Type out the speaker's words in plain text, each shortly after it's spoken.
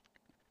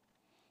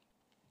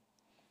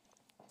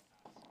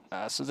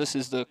So this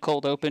is the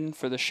cold open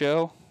for the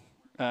show,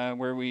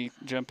 where we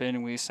jump in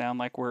and we sound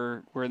like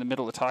we're in the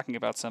middle of talking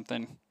about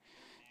something.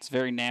 It's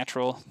very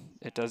natural.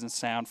 It doesn't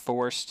sound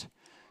forced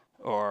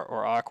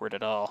or awkward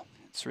at all.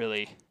 It's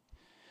really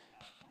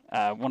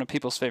one of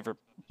people's favorite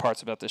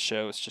parts about this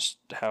show is just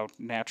how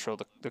natural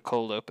the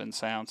cold open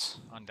sounds.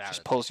 Undoubtedly.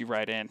 Just pulls you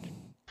right in.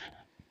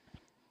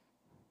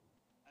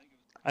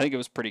 I think it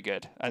was pretty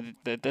good.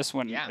 This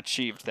one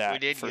achieved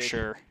that for good.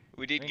 sure.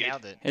 We did good.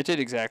 Nailed it. It did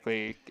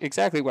exactly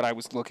what I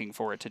was looking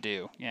for it to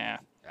do. Yeah.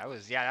 That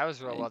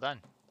was real well done.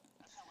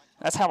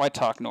 That's how I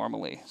talk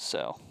normally.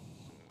 So,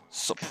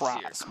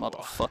 surprise, cool.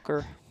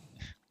 motherfucker.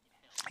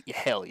 Yeah,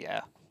 hell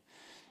yeah.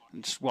 I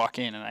just walk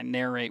in and I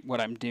narrate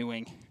what I'm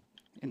doing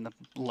in the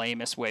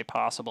lamest way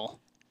possible.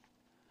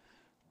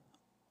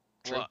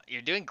 Well,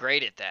 you're doing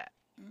great at that.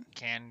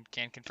 Can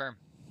confirm.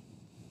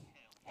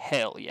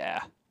 Hell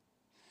yeah.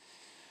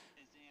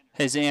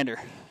 Hey, Xander.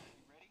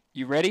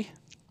 You ready?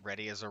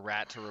 Ready as a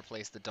rat to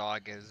replace the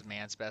dog as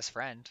man's best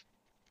friend.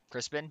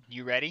 Crispin,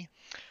 you ready?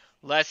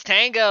 Let's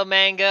tango,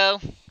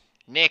 Mango.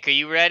 Nick, are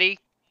you ready?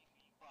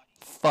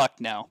 Fuck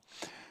no.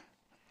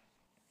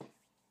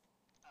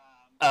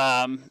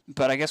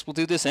 But I guess we'll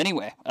do this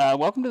anyway.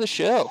 Welcome to the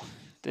show.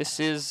 This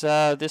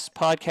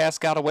podcast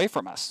got away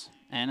from us,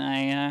 and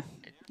I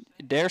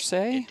dare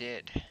say It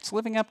did. it's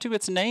living up to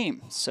its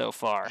name so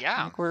far. Yeah.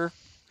 I think we're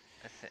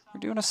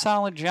doing a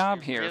solid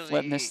job here of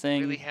letting this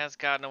thing really has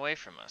gotten away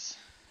from us,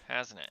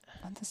 hasn't it?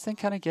 let this thing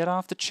kind of get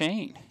off the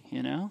chain,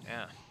 you know?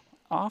 Yeah.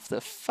 Off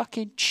the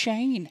fucking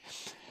chain.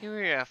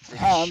 You're off the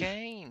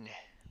chain.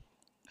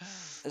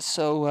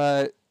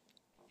 So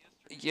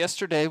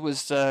yesterday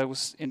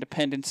was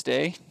Independence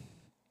Day,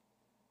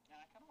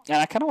 and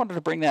I kind of wanted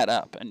to bring that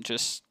up and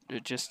just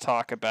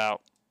talk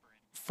about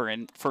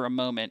for a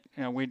moment.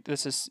 You know,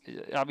 this is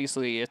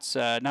obviously it's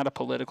not a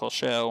political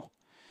show.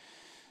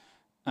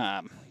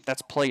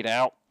 That's played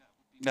out.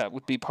 That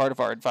would be part of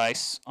our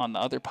advice on the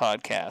other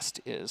podcast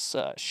is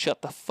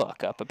shut the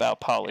fuck up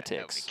about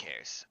politics. Nobody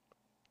cares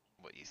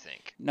what you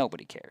think.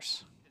 Nobody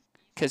cares.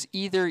 Because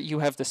either you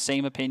have the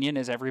same opinion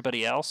as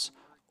everybody else,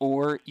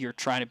 or you're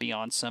trying to be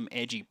on some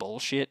edgy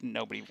bullshit and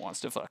nobody wants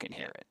to fucking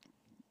hear it.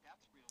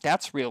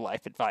 That's real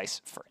life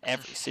advice for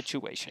every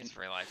situation. It's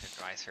real life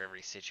advice for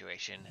every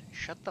situation.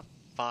 Shut the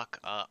fuck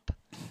up.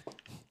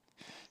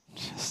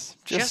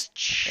 Just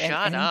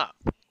shut up.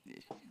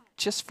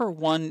 Just for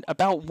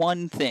about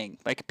one thing.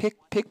 Like pick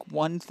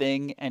one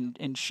thing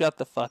and shut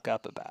the fuck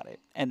up about it.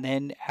 And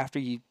then after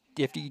you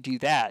do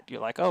that,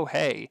 you're like, oh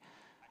hey,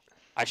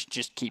 I should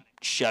just keep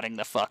shutting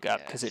the fuck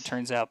up because it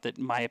turns out that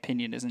my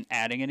opinion isn't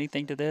adding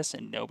anything to this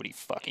and nobody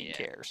fucking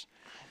cares.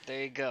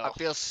 There you go. I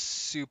feel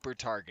super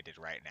targeted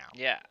right now.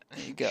 Yeah.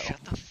 There you go.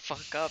 Shut the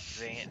fuck up,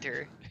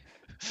 Xander.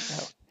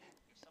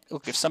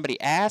 Look, if somebody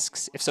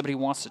asks, if somebody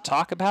wants to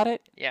talk about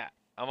it, Yeah,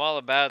 I'm all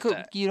about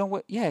that. you know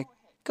what? Yeah,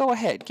 go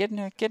ahead, get in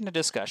a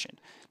discussion,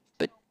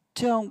 but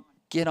don't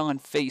get on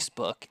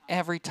Facebook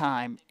every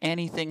time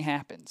anything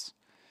happens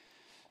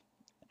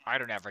I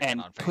don't ever get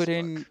and on Facebook. put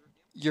in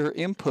your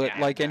input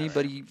Yeah, like never.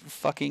 anybody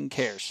fucking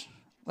cares.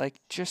 Like,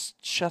 just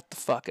shut the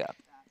fuck up.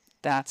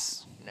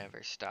 That's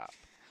Never stop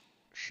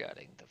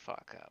shutting the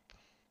fuck up.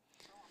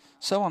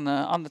 so on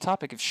the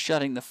topic of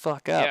shutting the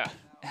fuck up. Yeah.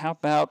 How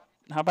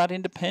about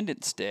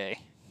Independence Day?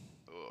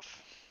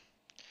 Oof.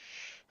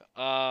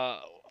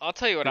 I'll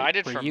tell you what I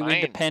did Were for you my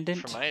independent?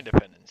 for my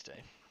Independence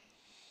Day.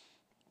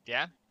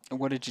 Yeah?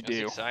 What did you It was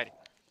do? exciting.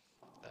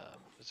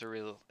 It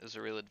was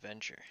a real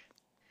adventure.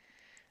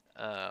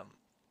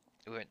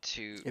 We went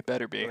to It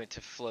better be. we went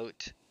to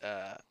float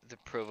the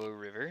Provo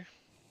River,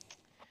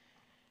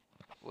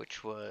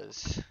 which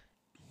was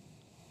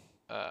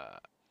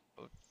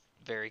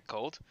very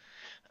cold,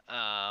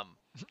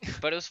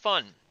 but it was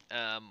fun.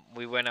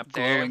 We went up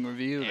there Glowing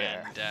review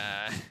there.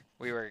 and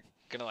we were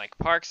gonna like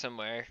park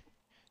somewhere.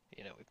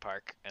 You know, we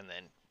park and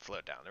then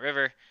float down the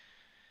river.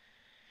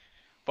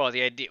 Well,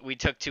 the idea, we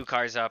took two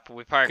cars up.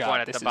 We parked God, one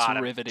at this the is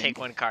bottom, riveting. take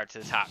one car to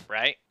the top,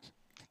 right?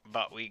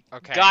 But we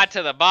Okay. got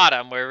to the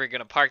bottom where we were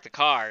gonna park the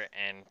car,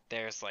 and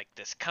there's like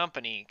this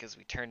company, because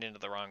we turned into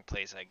the wrong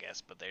place, I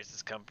guess. But there's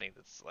this company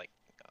that's like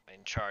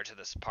in charge of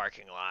this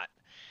parking lot,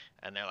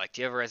 and they're like,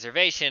 "Do you have a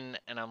reservation?"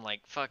 And I'm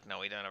like, "Fuck no,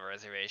 we don't have a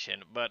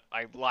reservation." But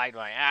I lied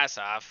my ass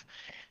off,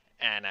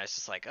 and I was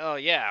just like, "Oh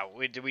yeah,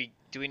 do we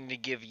need to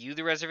give you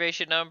the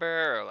reservation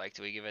number, or like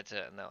do we give it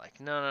to?" And they're like,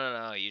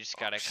 "No, you just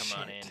gotta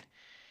come on in." shit.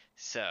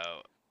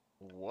 So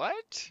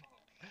What?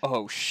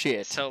 Oh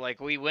shit. so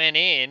like we went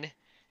in,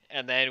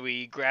 and then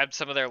we grabbed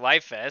some of their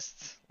life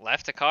vests,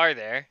 left a car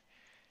there.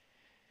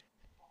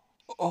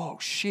 Oh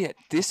shit.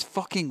 This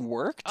fucking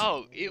worked?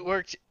 Oh, it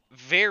worked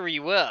very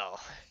well.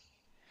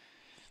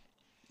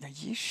 Are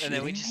you shitting And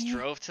then we just me?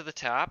 drove to the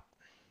top.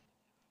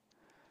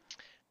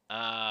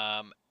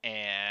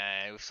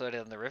 And we floated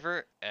on the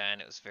river,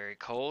 and it was very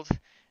cold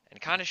and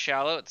kind of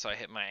shallow, so I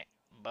hit my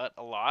butt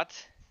a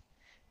lot.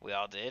 We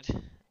all did,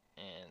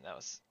 and that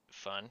was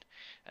fun.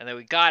 And then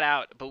we got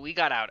out, but we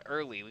got out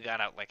early. We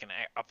got out like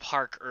a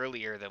park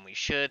earlier than we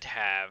should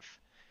have,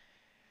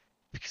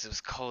 because it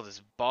was cold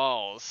as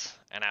balls,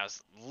 and I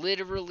was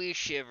literally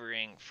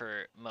shivering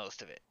for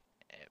most of it.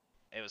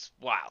 It was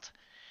wild.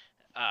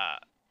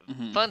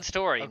 Mm-hmm. Fun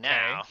story Okay.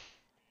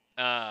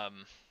 now.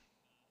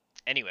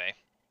 Anyway,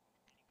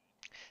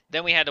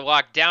 then we had to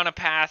walk down a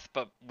path,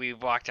 but we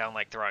walked down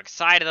like the wrong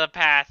side of the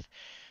path.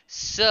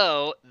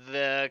 So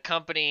the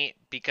company,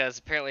 because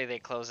apparently they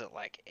close at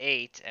like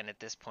 8, and at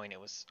this point it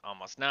was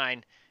almost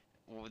 9,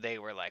 they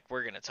were like,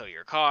 "We're gonna tow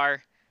your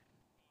car,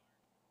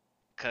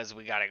 cause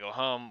we gotta go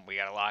home. We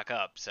gotta lock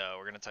up, so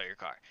we're gonna tow your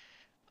car."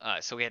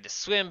 So we had to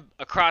swim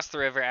across the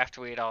river after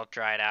we had all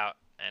dried out,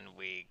 and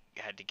we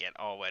had to get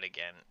all wet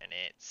again, and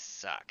it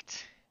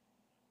sucked.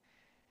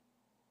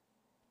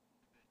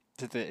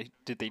 Did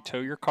they tow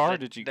your car? Or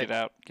did you get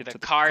to the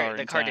car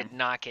The in car time? did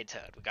not get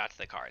towed. We got to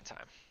the car in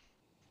time,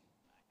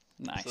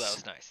 Nice. so that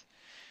was nice.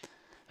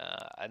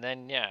 And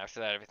then yeah, after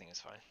that everything was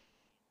fine.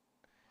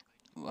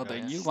 Well, the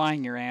Yes. you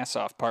lying your ass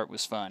off part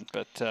was fun,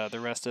 but the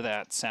rest of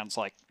that sounds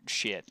like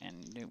shit,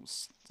 and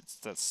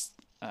that's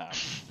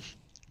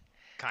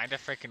Kind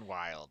of freaking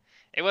wild.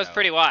 It was So-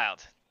 pretty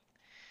wild.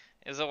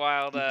 It was a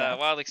wild, That's-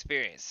 wild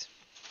experience.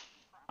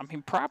 I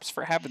mean, props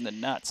for having the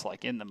nuts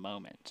like in the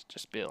moment.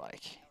 Just be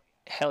like,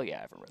 hell yeah,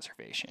 I have a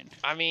reservation.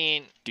 I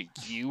mean, Do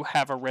you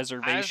have a I was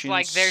reservation,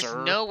 like, there's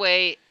sir? no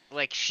way.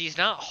 Like, she's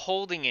not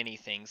holding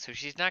anything, so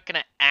she's not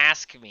gonna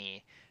ask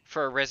me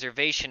for a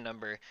reservation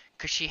number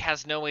because she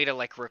has no way to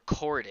like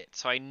record it.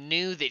 So I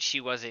knew that she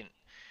wasn't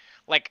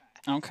like.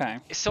 Okay.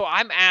 So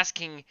I'm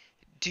asking,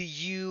 do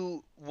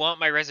you want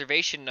my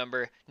reservation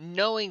number,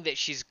 knowing that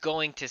she's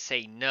going to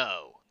say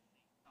no?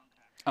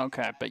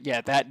 Okay, but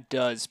yeah, that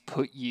does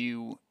put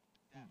you.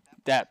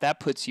 That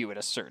puts you at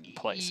a certain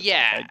place. It's like,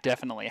 Yeah, I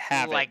definitely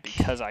have like- it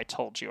because I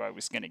told you I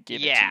was going to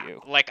give it to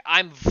you. Like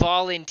I'm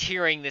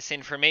volunteering this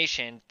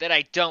information that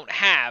I don't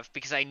have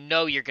because I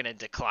know you're gonna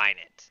decline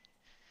it.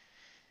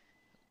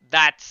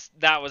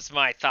 That was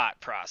my thought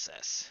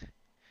process.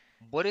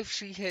 What if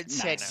she had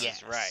said Nice.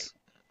 yes? Right.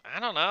 I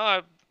don't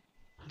know.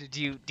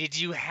 Did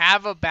you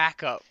have a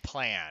backup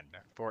plan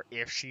for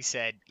if she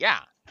said yeah,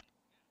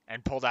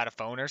 and pulled out a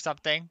phone or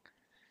something?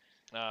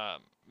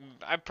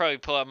 I'd probably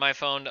pull up my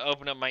phone to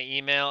open up my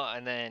email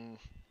and then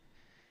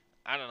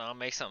I don't know,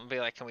 make something be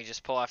like, can we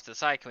just pull off to the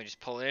side? Can we just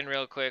pull it in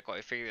real quick while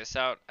we figure this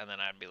out? And then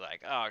I'd be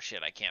like, oh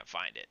shit, I can't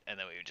find it, and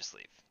then we would just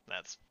leave.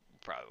 That's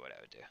probably what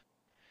I would do.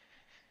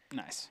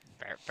 Nice.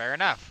 Fair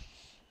enough.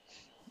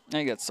 I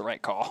think that's the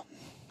right call.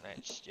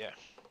 Yeah.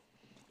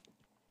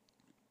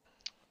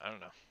 I don't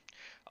know.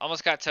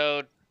 Almost got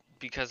towed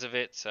because of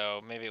it,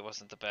 so maybe it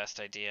wasn't the best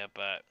idea,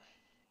 but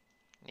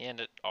in the end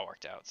it all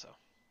worked out, so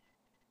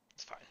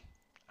it's fine.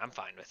 I'm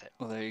fine with it.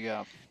 Well, there you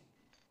go.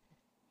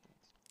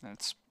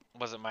 That's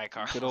Wasn't my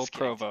car. good I was old getting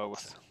Provo towed, with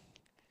so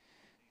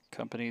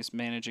companies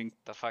managing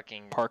the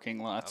fucking parking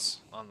lots.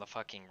 on the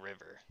fucking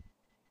river.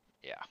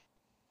 Yeah.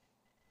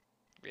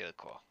 Really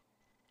cool.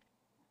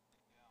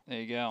 There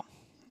you go.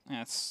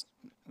 That's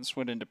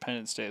what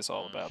Independence Day is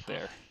all about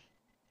there.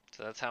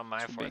 So that's how my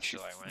That's what 4th makes you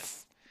July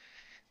went.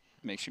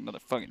 makes you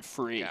motherfucking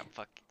free. Yeah,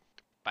 fuck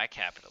by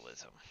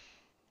capitalism.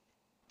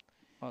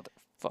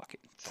 Motherfucking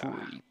So, free,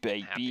 Happy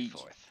baby.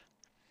 4th.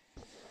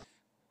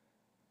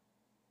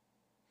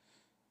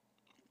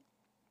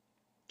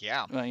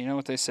 Yeah. Well, you know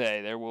what they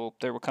say. There will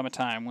come a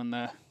time when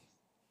the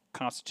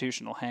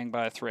Constitution will hang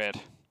by a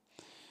thread,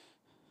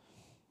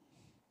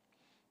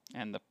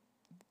 and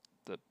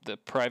the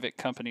private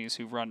companies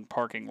who run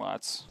parking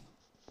lots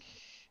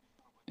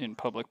in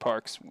public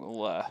parks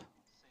will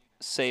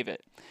save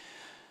it.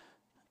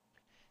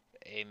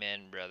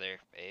 Amen, brother.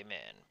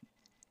 Amen.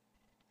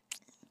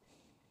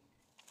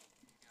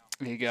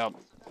 There you go.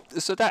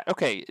 So that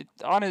okay,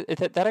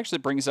 that actually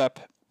brings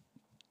up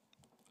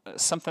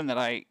something that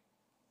I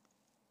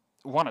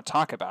want to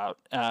talk about.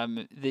 I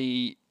want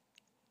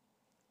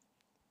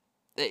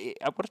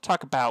to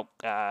talk about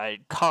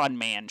con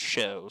man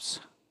shows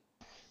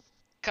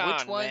Which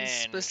Con ones man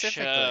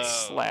specifically?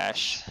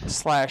 shows.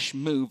 slash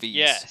movies.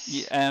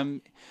 Yes.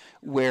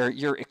 Where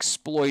you're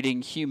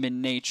exploiting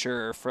human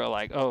nature for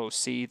like, oh,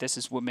 see, this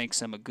is what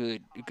makes him a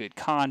good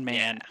con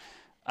man.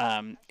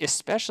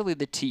 Especially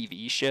the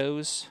TV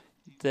shows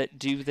that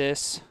do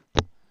this,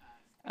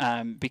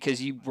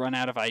 because you run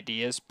out of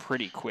ideas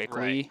pretty quickly.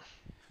 Right.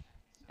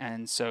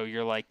 And so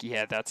you're like,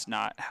 yeah, that's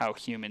not how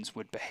humans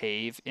would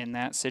behave in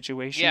that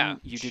situation. Yeah,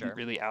 you sure. didn't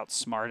really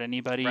outsmart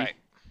anybody. Right.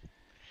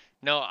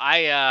 No,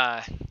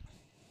 I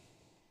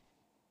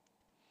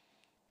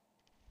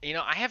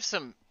have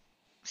some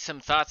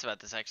thoughts about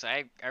this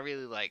actually. I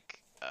really like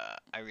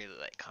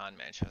con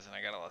man shows, and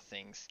I got a lot of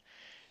things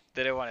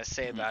that I want to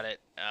say about it.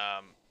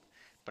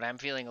 But I'm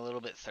feeling a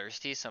little bit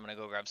thirsty, so I'm gonna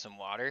go grab some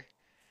water.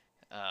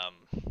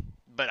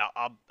 But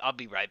I'll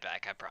be right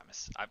back. I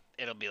promise.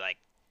 It'll be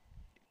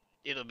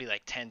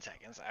like 10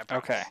 seconds. I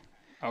promise.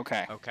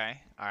 Okay.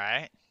 Okay. All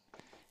right.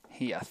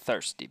 He a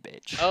thirsty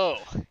bitch.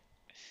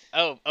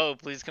 Oh,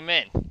 please come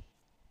in.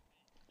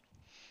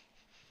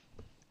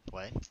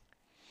 What?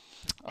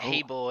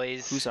 Hey Oh,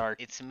 boys, our-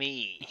 it's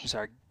me, Who's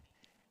our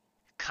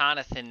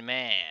Conathan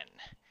Man,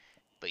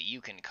 but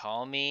you can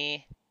call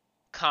me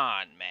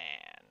con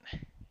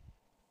man?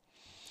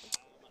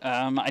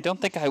 I don't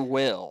think I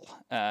will,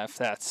 if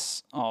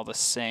that's all the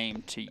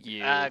same to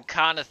you.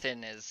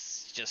 Conathan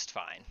is just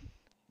fine.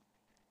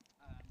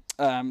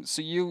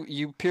 So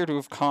you appear to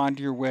have conned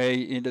your way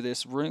into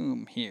this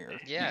room here.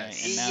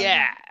 Yes. And now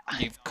Yeah.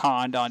 you've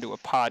conned onto a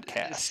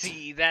podcast.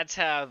 See, that's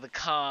how the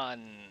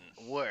con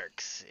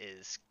works.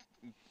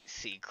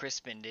 See,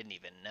 Crispin didn't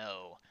even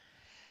know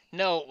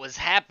what was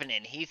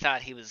happening. He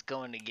thought he was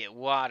going to get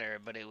water,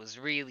 but it was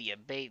really a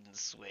bait and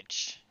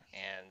switch.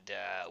 And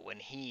when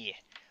he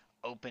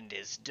opened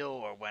his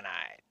door, when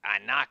I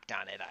knocked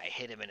on it, I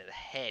hit him in the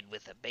head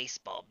with a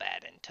baseball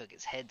bat and took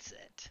his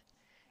headset.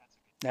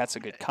 That's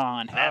a good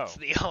con. That's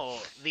the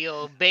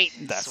old bait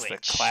and That's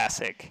switch. the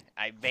classic.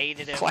 I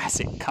baited him.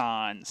 Classic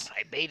cons.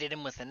 I baited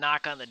him with a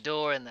knock on the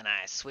door, and then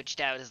I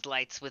switched out his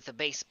lights with a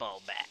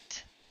baseball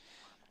bat.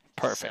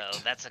 Perfect.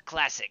 So that's a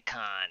classic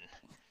con.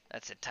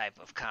 That's a type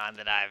of con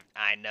that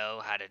I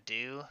know how to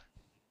do.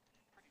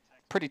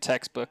 Pretty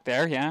textbook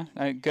there, yeah.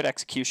 Good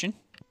execution.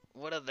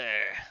 What other?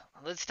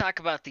 Let's talk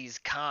about these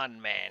con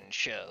man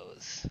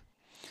shows.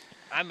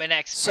 I'm an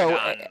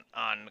expert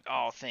on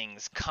all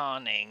things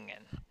conning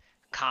and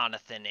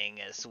conathaning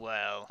as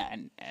well.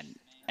 And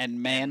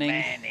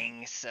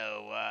Manning.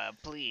 So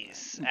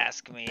please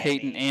ask me.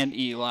 Peyton and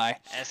Eli.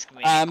 Ask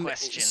me any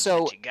questions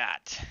that you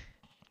got.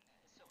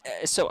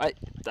 So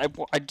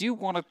I do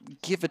want to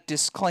give a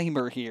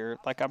disclaimer here.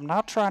 Like, I'm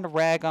not trying to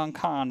rag on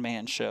con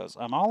man shows.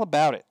 I'm all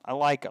about it. I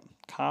like them.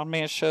 Con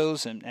man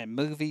shows and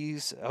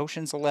movies,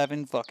 Ocean's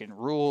 11 fucking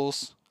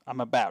rules. I'm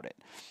about it.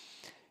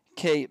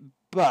 Okay,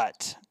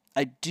 but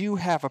I do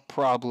have a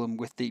problem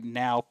with the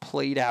now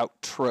played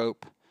out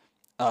trope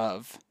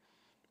of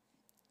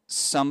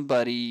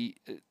somebody,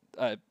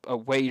 a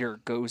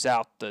waiter goes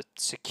out the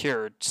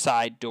secured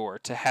side door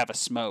to have a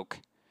smoke,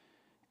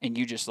 and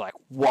you just like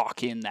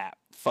walk in that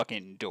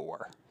fucking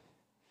door.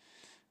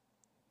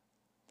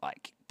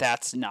 Like,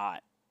 that's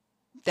not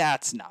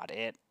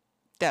it.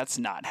 That's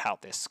not how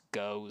this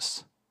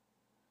goes.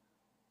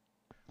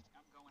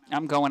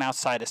 I'm going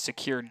outside a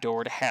secured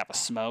door to have a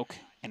smoke,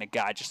 and a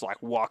guy just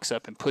like walks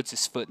up and puts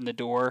his foot in the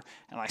door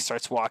and like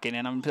starts walking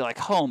in. I'm gonna be like,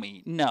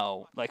 homie,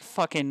 no, like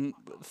fuck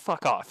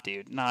off,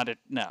 dude. No.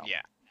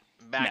 Yeah,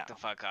 back the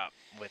fuck up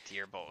with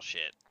your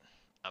bullshit.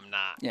 I'm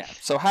not. Yeah.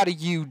 So how do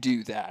you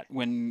do that?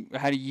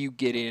 How do you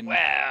get in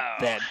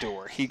that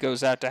door? He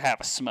goes out to have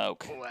a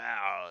smoke.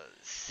 Well,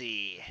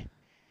 see,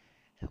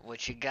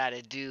 what you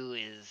gotta do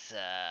is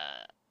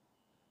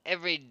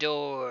every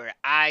door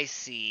I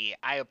see,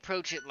 I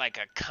approach it like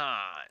a con.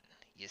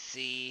 You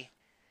see,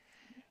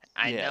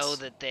 I know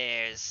that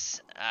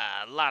there's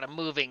a lot of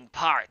moving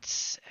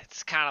parts.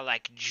 It's kind of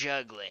like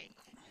juggling.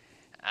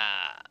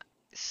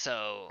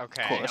 So,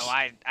 Okay. you know,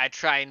 I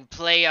try and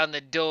play on the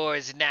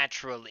door's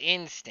natural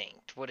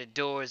instinct. What do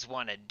doors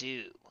want to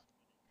do?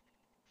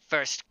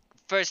 First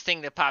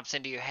thing that pops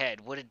into your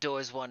head, what do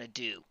doors want to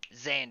do?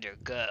 Xander,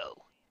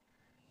 go.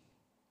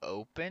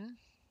 Open?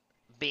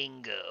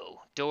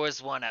 Bingo.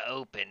 Doors want to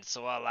open,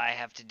 so all I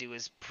have to do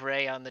is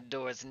prey on the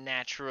door's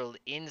natural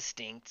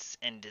instincts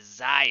and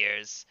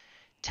desires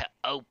to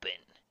open.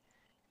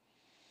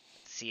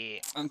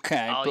 See,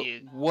 okay,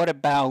 but what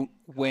about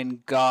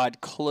when God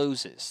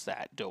closes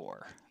that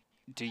door?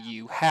 Do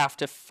you have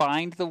to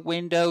find the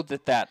window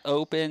that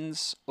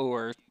opens,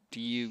 or do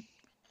you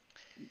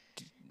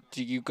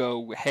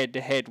go head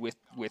to head with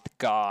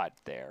God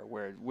there?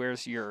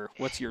 What's your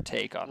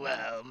take on that?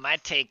 Well, my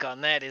take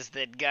on that is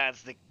that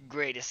God's the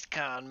greatest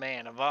con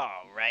man of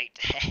all, right?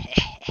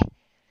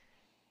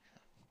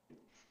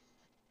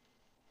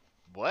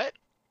 What?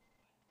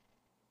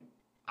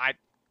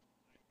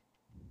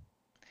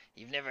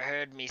 You've never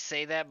heard me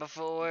say that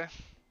before?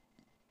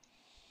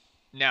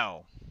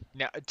 No.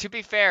 No. To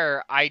be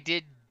fair, I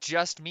did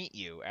just meet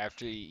you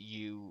after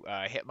you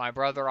hit my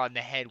brother on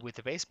the head with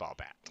a baseball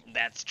bat.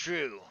 That's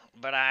true,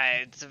 but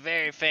it's a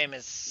very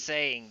famous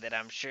saying that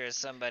I'm sure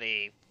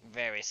somebody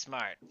very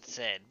smart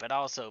said, but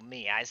also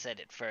me. I said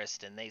it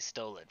first, and they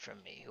stole it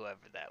from me,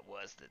 whoever that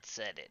was that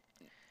said it.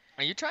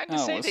 Are you trying to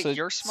say that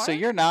you're smart? So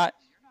you're not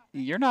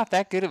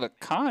that good of a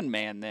con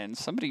man then.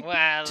 Somebody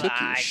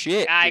took your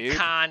shit, dude.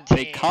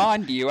 They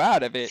conned you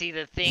out of it. See,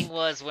 the thing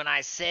was, when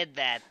I said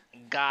that,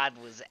 God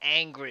was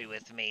angry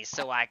with me,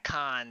 so I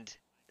conned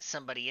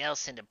somebody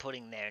else into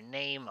putting their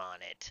name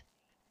on it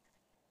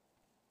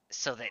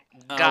so that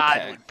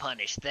God would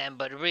punish them,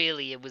 but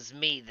really it was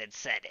me that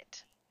said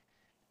it.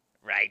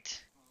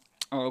 Right?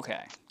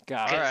 Okay.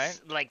 Got it. All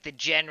right. Like, the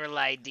general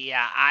idea,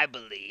 I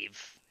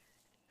believe,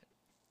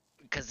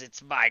 because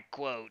it's my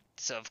quote,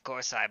 so of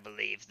course I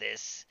believe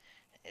this,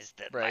 is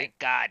that like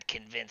God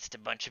convinced a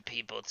bunch of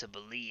people to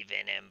believe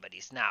in him, but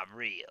he's not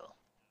real.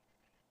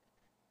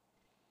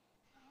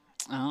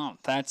 Oh,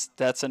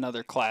 that's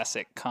another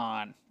classic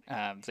con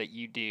that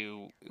you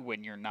do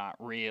when you're not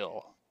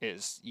real.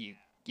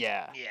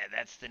 Yeah,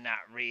 that's the not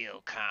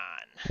real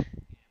con.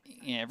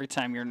 Yeah, every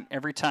time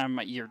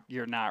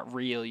you're not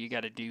real, you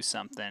got to do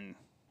something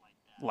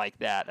like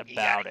that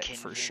about it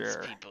for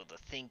sure. People to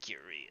think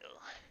you're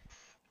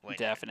real.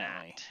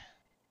 Definitely.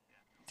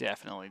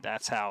 definitely.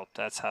 That's how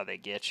they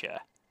get you.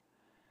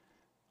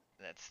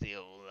 That's the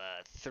old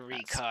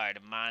three-card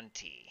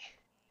Monty.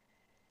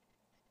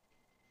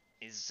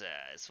 Is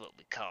what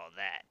we call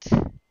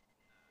that.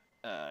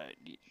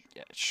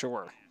 Yeah,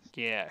 sure.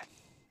 Yeah.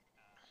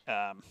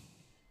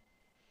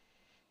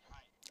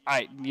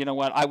 You know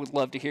what? I would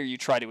love to hear you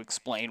try to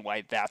explain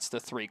why that's the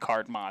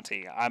 3-card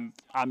Monty. I'm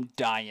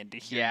dying to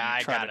hear Yeah, you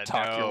I try to gotta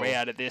talk your way know.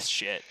 out of this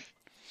shit.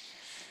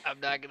 I'm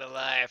not gonna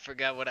lie, I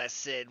forgot what I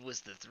said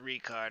was the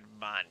three-card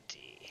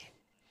Monty.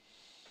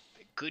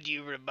 Could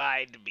you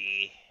remind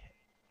me,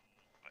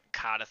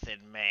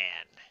 Conathan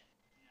man?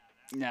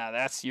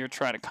 No, you're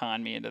trying to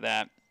con me into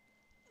that.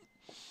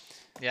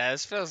 Yeah,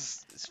 this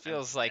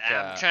feels like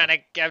I'm a trying to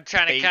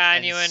bait con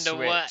and you into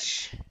what?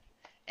 switch.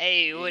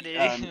 Hey, what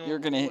is? You're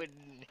gonna.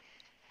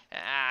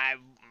 I,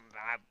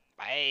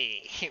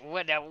 hey,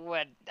 what?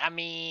 I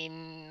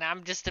mean,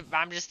 I'm just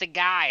a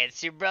guy.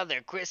 It's your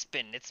brother,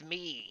 Crispin. It's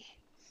me.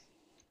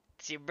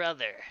 It's your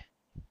brother.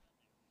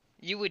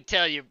 You would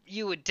tell your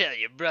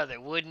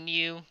brother, wouldn't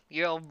you?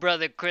 Your old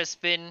brother,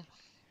 Crispin.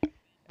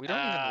 We don't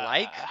even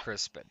like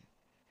Crispin.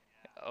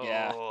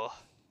 Yeah. Oh,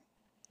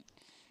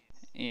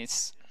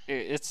 It's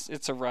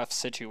a rough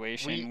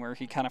situation where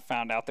he kind of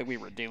found out that we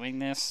were doing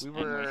this, and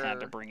we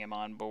had to bring him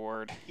on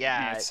board.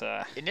 Yeah. It's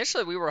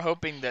Initially, we were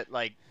hoping that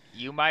like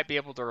you might be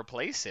able to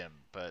replace him,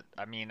 but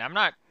I mean, I'm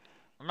not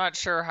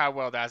sure how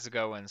well that's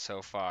going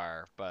so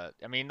far. But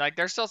I mean, like,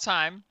 there's still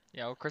time. You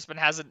know, Crispin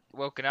hasn't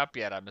woken up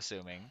yet, I'm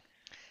assuming.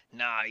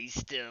 nah, he's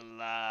still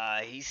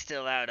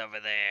out over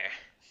there.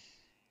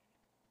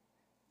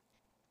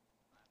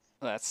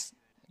 that's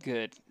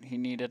good. He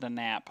needed a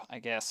nap, I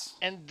guess.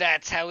 And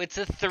that's how it's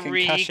a Concussion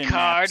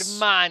three-card naps.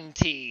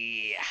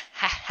 Monty.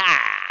 Ha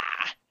ha.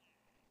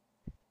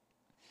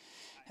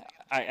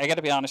 I got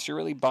to be honest. You're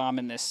really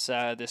bombing this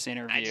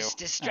interview. I just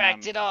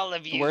distracted all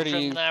of you where do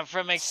you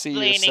from see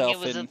explaining it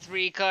yourself was a in-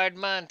 three-card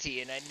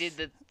Monty, and I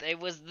did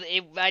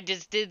I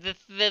just did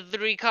the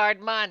three-card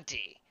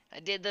Monty.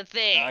 I did the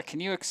thing. Can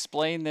you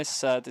explain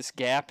this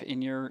gap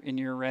in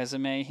your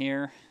resume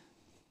here?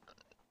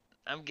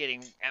 I'm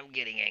getting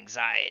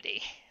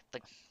anxiety.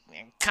 The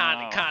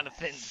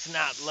Conathan's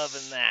not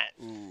loving that.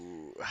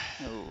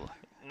 Ooh.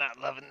 Not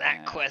loving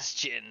that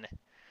question.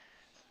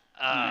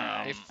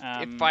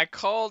 If I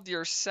called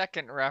your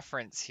second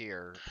reference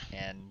here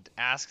and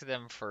asked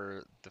them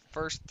for the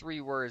first 3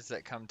 words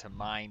that come to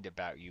mind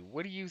about you,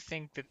 what do you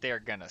think that they're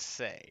gonna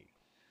say?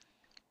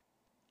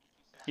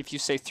 If you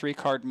say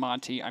 3-card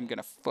Monty, I'm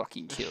gonna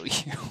fucking kill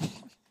you.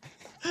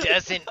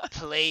 Doesn't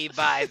play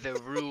by the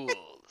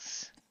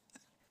rules.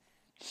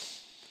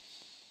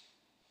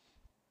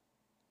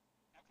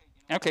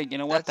 Okay, you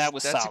know what? That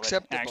was that's solid.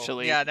 acceptable.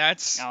 Actually, Yeah,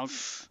 that's.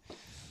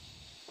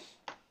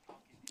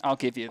 I'll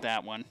give you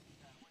that one.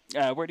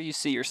 Where do you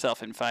see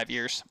yourself in 5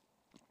 years?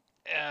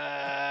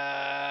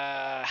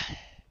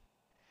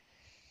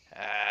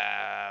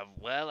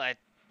 Well, I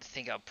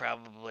think I'll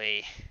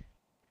probably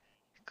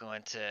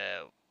going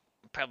to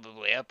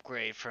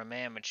upgrade from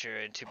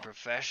amateur into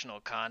professional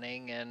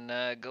conning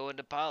and go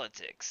into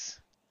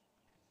politics.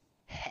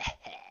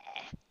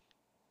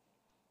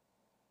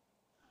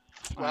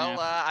 Well,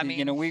 I mean,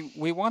 you know,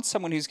 we want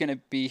someone who's going to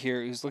be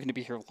here, who's looking to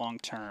be here long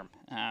term.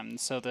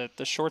 So the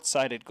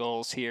short-sighted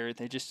goals here,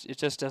 it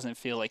just doesn't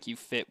feel like you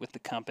fit with the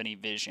company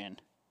vision.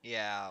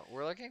 yeah,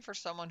 we're looking for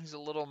someone who's a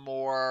little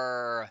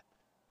more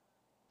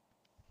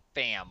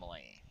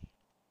family.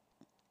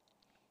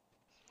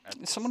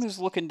 Someone who's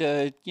looking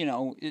to, you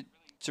know,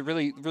 to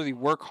really really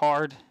work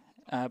hard,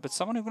 but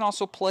someone who can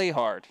also play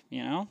hard.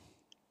 You know.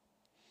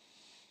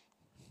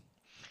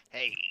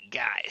 Hey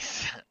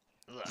guys,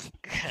 look.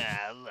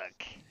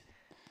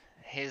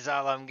 Here's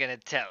all I'm gonna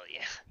tell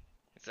you.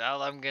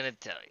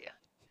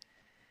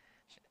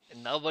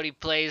 Nobody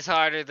plays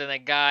harder than a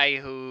guy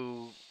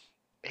who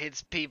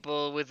hits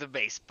people with a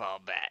baseball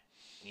bat.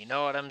 You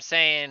know what I'm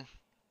saying?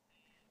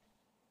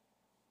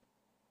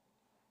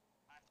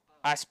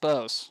 I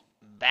suppose.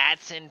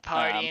 Bats and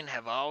partying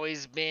have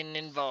always been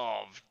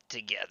involved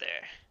together.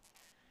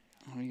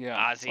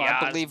 Yeah. Ozzy Well,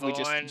 I believe we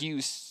Osbourne, just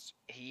used.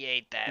 he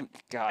ate that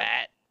God.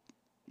 bat.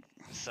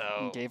 He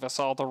So gave us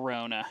all the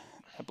Rona.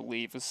 I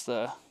believe is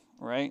the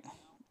right.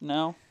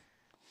 No.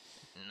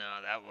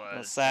 no, that was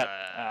What's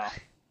that?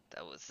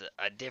 that was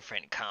a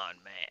different con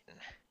man.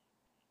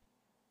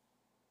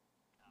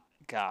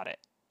 Got it.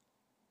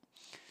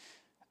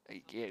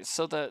 Yeah,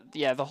 so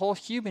the whole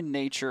human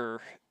nature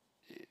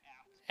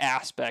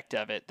aspect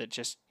of it that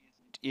just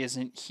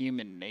isn't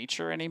human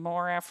nature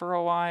anymore after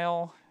a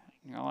while.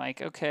 You're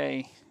like,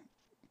 okay,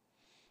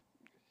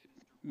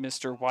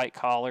 Mr. White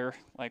Collar,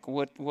 like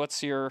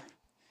what's your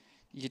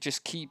you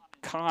just keep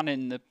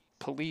conning the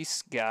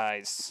police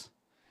guys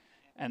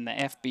and the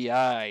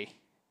FBI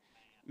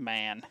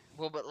man.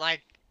 Well, but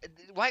like,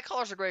 White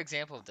Collar's a great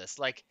example of this.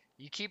 Like,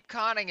 you keep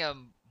conning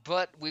them,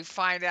 but we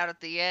find out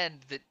at the end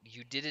that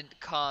you didn't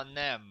con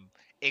them,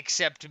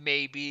 except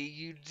maybe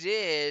you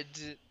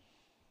did.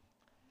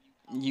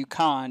 You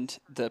conned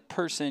the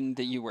person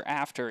that you were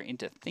after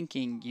into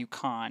thinking you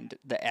conned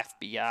the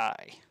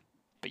FBI,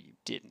 but you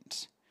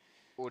didn't.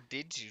 Or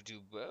did you do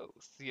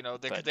both? You know,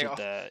 But did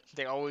the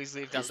they always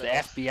leave that is the little.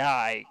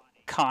 FBI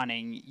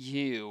conning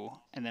you,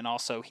 and then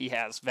also he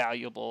has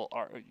valuable.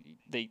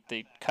 They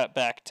cut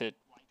back to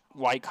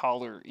white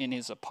collar in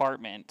his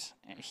apartment,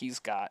 and he's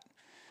got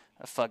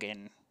a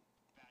fucking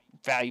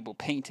valuable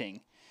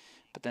painting.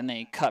 But then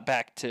they cut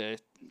back to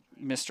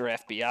Mr.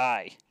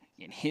 FBI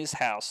in his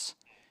house,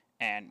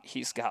 and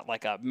he's got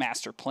like a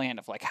master plan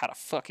of like how to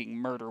fucking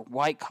murder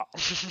white collar.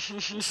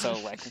 So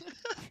like,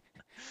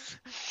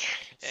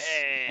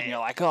 and you're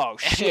like, oh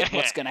shit,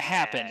 what's gonna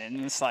happen? And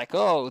it's like,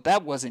 oh,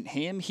 that wasn't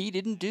him. He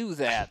didn't do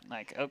that.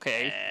 Like,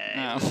 okay,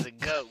 It was a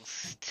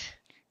ghost.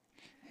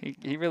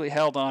 he really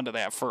held on to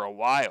that for a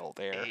while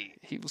there. He-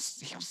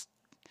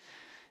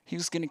 He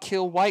was gonna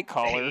kill white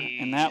collar,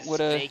 and that He's would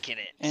have making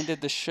it.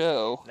 ended the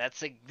show. That's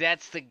the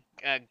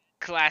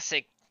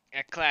classic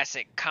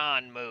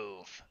con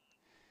move.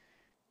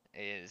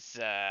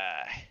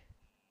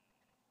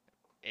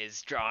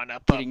 Is drawing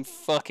up Getting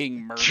fucking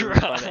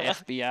murdered by the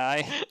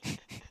FBI.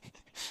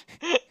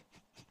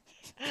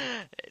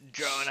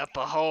 drawing up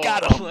a whole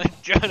Got 'em.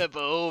 drawing up a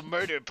whole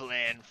murder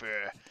plan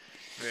for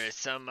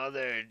some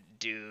other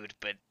dude,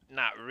 but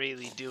not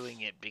really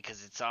doing it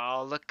because it's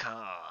all a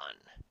con.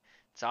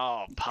 It's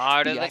all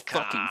part of the FBI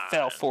con. fucking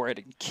fell for it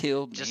and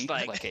killed Just me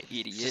like an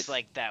idiot. Just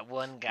like that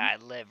one guy,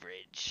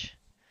 Leverage.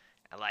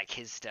 I like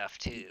his stuff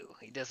too.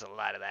 He does a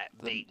lot of that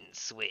bait and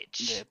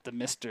switch. the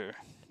Mr.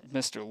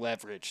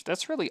 Leverage.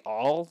 That's really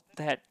all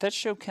that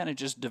show kind of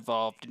just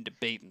devolved into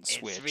bait and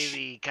switch. It's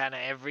really kind of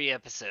every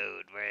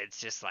episode where it's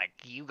just like,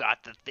 you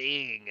got the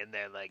thing, and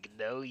they're like,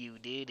 no, you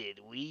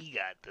didn't. We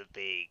got the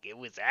thing. It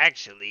was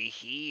actually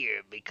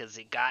here because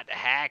it got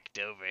hacked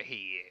over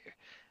here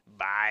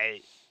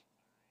by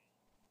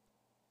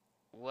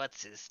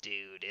what's his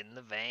dude in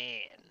the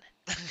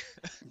van.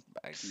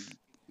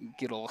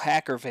 Good old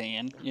hacker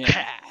van. Yeah,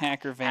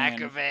 hacker van.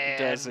 Hacker van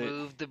does it.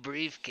 moved the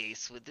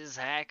briefcase with his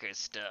hacker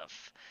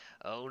stuff.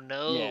 Oh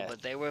no, Yeah.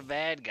 but they were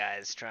bad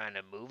guys trying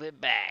to move it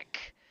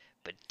back.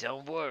 But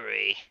don't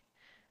worry,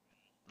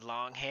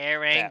 long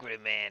hair angry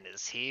man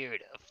is here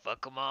to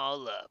fuck 'em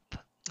all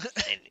up.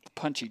 And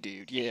Punchy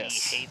dude.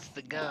 Yes. he hates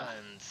the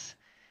guns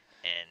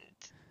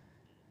and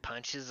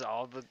punches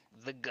all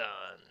the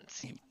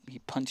guns. He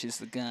punches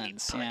the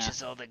guns. He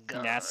punches all the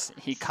guns.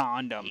 And he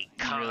conned them. He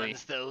cons really.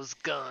 those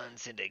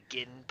guns into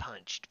getting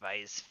punched by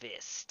his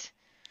fist.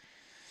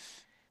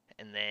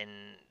 And then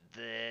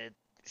the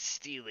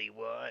steely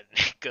one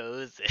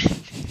goes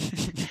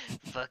and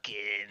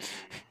fucking...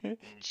 and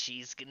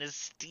she's gonna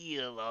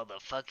steal all the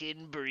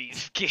fucking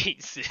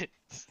briefcases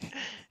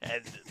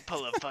and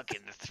pull a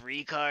fucking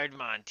 3-card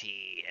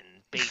Monty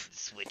and bait and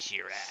switch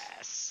your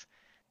ass.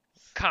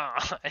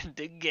 Conned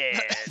again.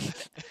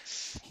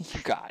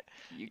 You got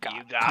You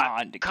conned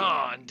got again.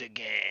 conned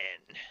again.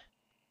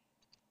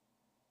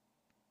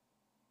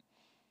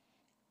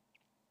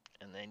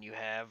 And then you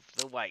have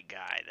the white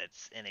guy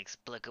that's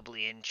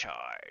inexplicably in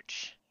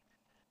charge.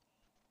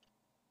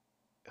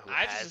 Who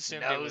I just has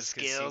assumed it no was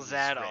 'cause he skills was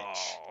at rich.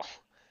 all.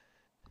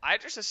 I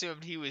just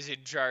assumed he was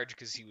in charge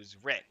because he was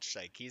rich.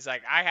 Like, he's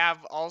like, I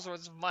have all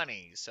sorts of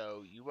money,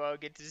 so you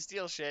get to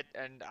steal shit,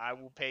 and I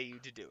will pay you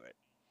to do it.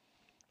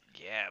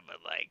 Yeah, but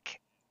like,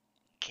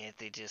 can't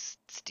they just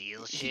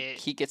steal He, shit?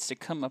 he gets to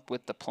come up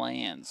with the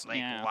plans. Like,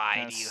 yeah,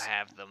 why do you that's-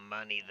 have the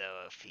money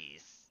though if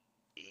he's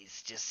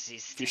You're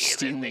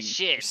stealing the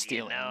shit? you're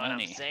stealing you know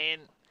money. what I'm saying?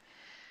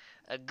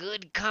 A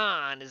good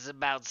con is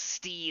about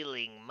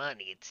stealing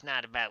money. It's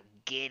not about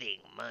getting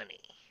money.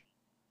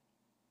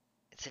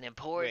 It's an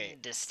important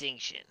Wait.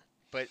 distinction.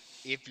 But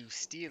if you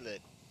steal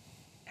it,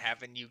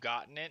 haven't you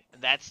gotten it?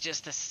 That's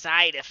just a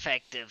side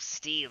effect of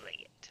stealing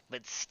it.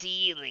 But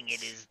stealing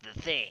it is the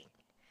thing.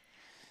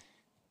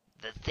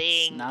 The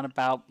thing. It's not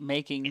about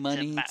making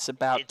money. It's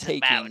about it's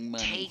taking about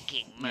money.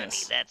 taking money.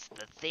 Yes. That's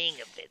the thing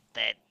of it.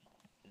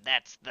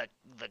 That's the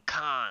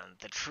con.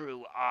 The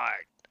true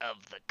art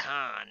of the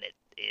con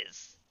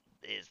is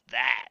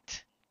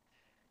that.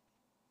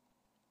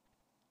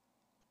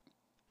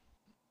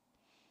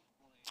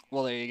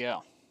 Well, there you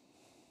go.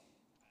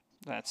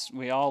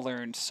 We all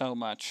learned so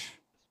much.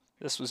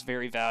 This was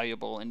very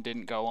valuable and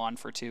didn't go on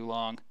for too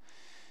long.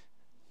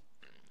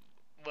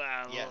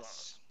 Well,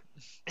 Yes.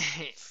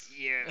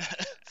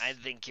 I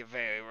think you're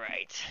very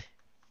right.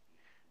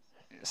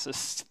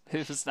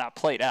 It was not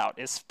played out.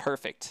 It's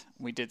perfect.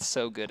 We did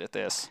so good at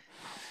this.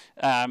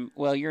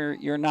 Well,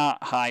 you're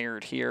not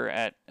hired here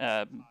at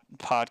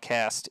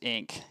Podcast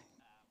Inc.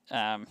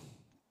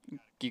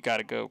 You got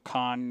to go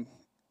con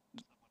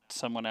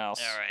someone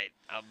else. All right,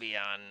 I'll be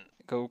on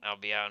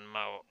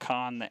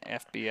Con the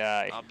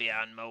FBI. I'll be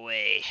on my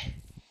way.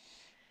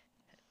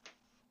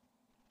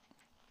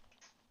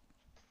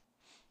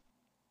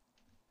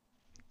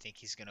 Think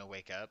he's gonna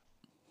wake up?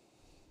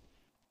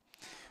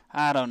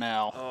 I don't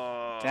know.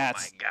 Oh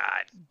That's- my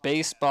god.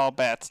 Baseball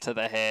bats to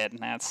the head,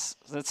 and that's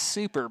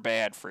super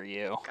bad for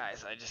you.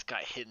 Guys, I just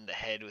got hit in the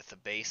head with a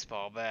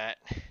baseball bat.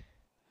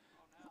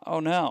 Oh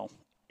no.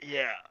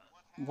 Yeah.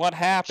 What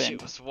happened?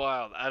 Shit was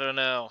wild. I don't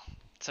know.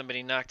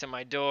 Somebody knocked on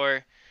my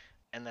door,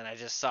 and then I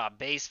just saw a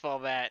baseball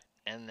bat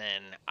and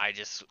then I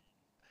just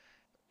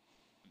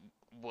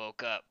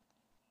woke up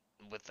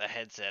with the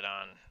headset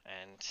on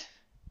and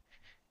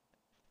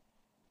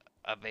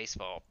a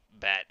baseball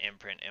bat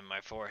imprint in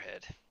my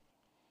forehead.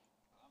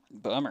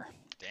 Bummer.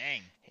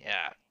 Dang.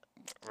 Yeah,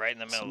 right in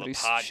the middle Somebody of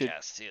the should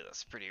podcast too.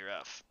 That's pretty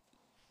rough.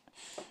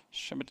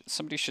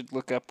 somebody should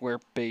look up where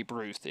Babe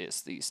Ruth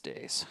is these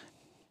days.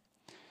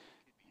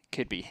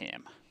 Could be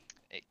him.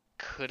 It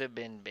could have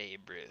been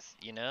Babe Ruth,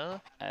 you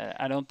know?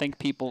 I don't think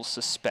people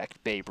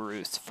suspect Babe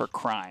Ruth for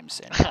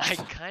crimes I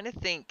enough. kind of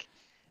think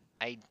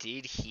I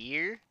did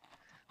hear,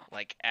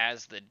 like,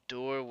 as the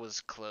door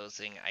was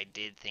closing, I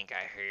did think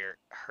I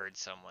heard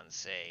someone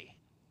say,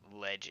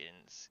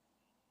 "Legends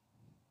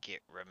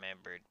get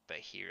remembered, but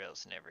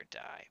heroes never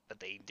die."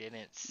 But they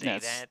didn't say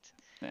That's that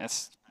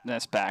that's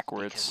because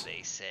backwards.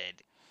 they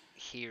said,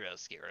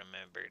 "Heroes get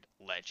remembered,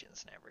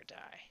 legends never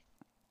die."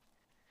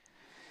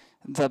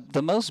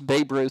 The most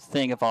Babe Ruth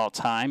thing of all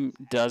time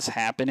does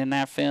happen in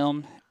that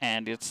film,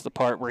 and it's the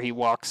part where he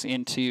walks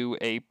into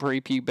a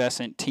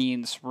prepubescent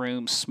teen's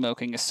room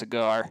smoking a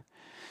cigar.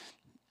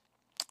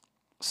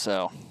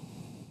 So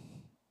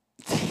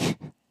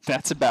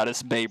that's about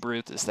as Babe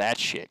Ruth as that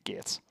shit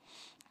gets.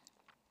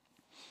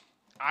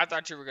 I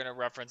thought you were gonna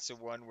reference the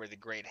one where the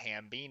great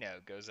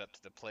Hambino goes up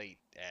to the plate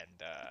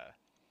and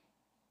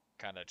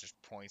kind of just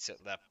points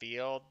at left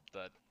field,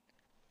 but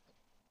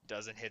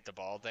doesn't hit the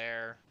ball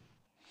there.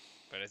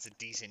 But it's a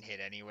decent hit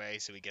anyway,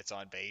 so he gets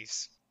on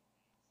base.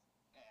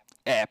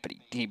 Yeah, but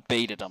he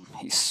baited him.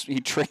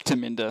 He tricked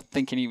him into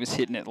thinking he was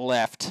hitting it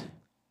left.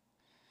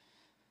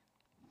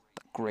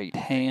 The great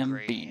Great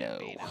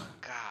Hambino.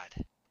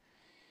 God,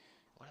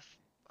 what if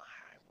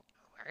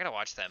I gotta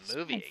watch that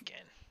movie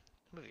again?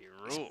 The movie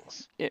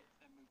rules.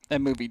 That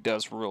movie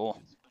does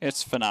rule.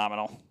 It's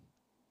phenomenal.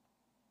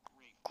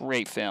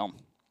 Great film.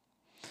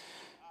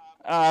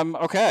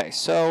 Okay,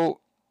 so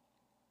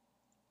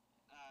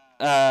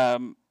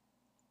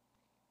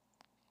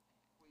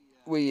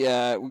we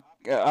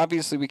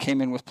obviously we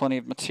came in with plenty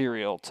of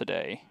material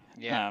today.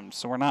 Yeah.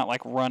 So we're not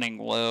like running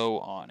low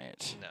on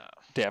it. No,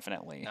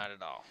 Definitely. not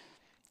at all.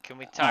 Can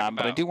we talk about?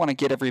 But I do want to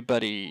get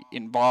everybody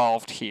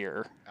involved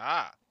here.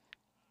 Ah,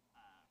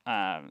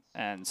 And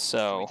Can we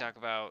so talk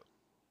about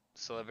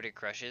celebrity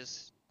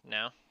crushes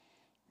now?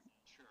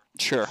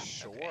 sure,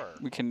 sure.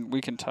 we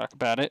can talk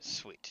about it.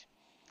 Sweet.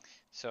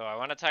 So I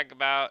want to talk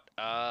about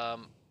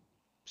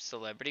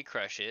celebrity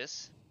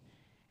crushes.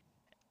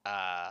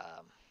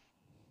 All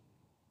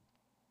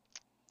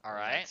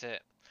right. That's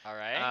it. All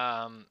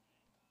right.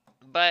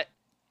 But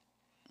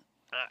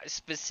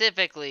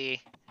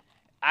specifically,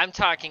 I'm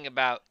talking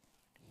about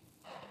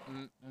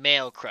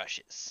male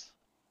crushes.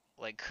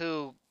 Like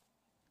who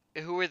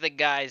are the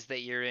guys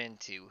that you're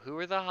into? Who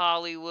are the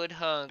Hollywood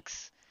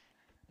hunks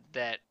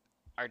that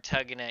are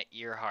tugging at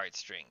your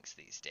heartstrings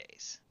these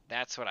days?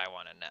 That's what I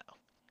want to know.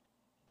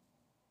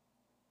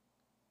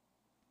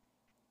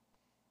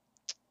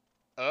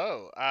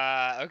 Oh,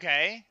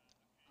 okay.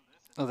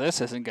 Oh,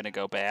 this isn't gonna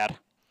go bad.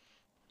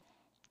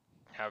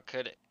 How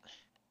could it?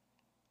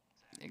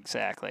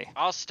 Exactly.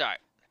 I'll start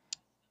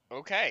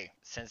Okay.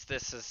 since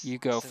this is You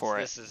go for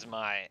it. This is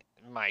my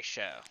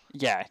show.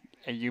 Yeah,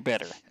 you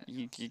better.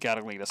 You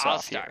gotta lead us I'll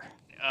off start.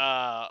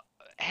 here.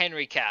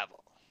 Henry Cavill.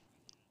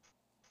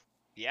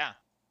 Yeah.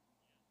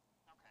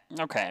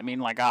 Okay, I mean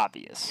like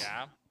obvious.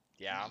 Yeah.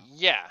 Yeah.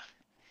 Yeah.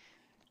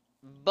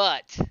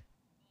 But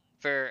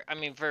for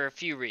a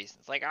few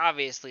reasons. Like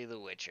obviously The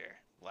Witcher.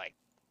 Like,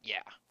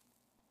 yeah.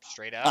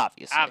 Straight up.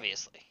 Obviously.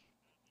 Obviously.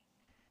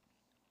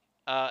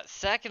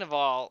 Second of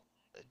all,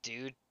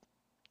 dude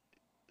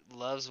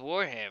loves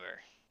Warhammer.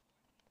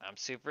 I'm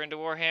super into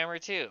Warhammer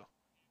too.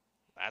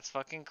 That's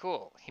fucking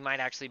cool. He might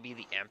actually be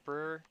the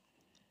Emperor,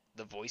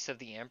 the voice of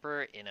the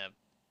Emperor in a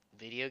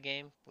video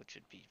game, which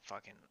would be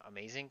fucking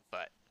amazing.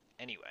 But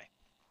anyway.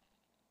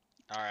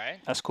 All right.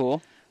 That's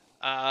cool.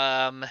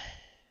 Yeah,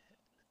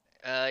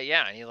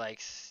 and he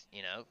likes,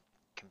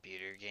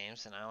 computer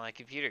games, and I like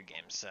computer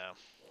games, so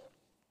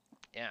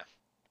yeah.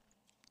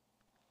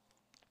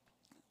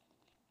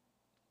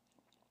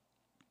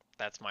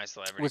 That's my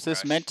celebrity Was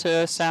this crush. meant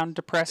to sound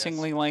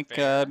depressingly like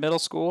fair. middle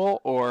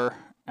school, or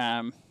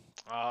A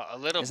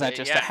little is bit, that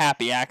just yeah. a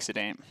happy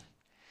accident?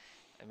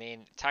 I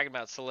mean, talking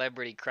about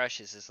celebrity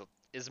crushes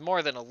is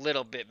more than a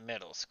little bit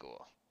middle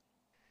school.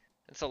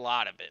 It's a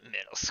lot of it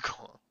middle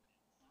school.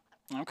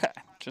 Okay,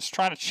 just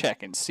trying to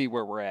check and see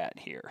where we're at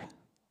here.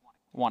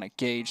 Want to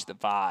gauge the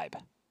vibe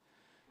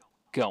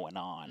going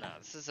on No,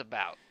 it's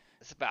about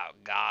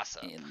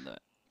gossip. in the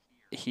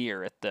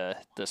here at the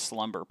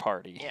slumber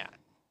party. Yeah.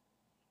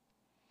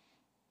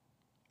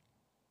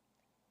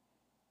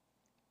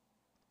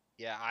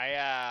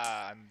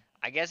 Yeah.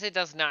 I guess it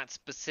does not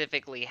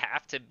specifically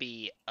have to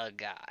be a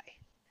guy.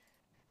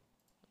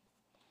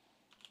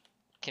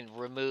 Can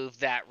remove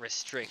that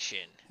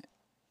restriction.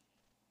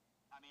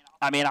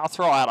 I mean, I'll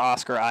throw out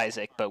Oscar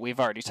Isaac, but we've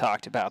already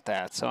talked about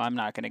that, so I'm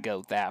not going to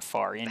go that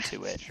far into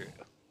That's it. true.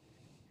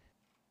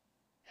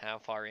 How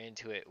far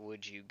into it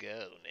would you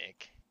go,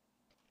 Nick?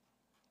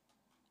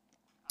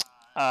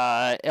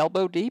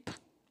 Elbow deep.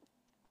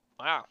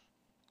 Wow,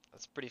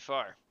 that's pretty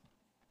far.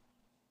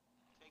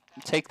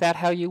 Take that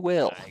how you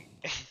will.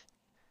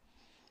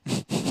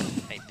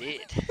 I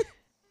did.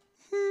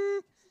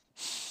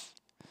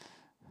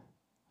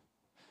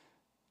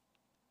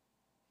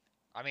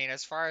 I mean,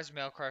 as far as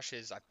male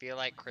crushes, I feel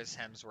like Chris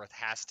Hemsworth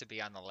has to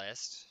be on the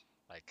list.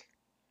 Like,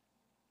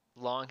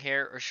 Long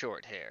hair or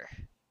short hair?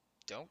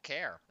 don't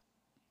care.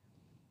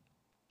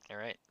 All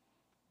right.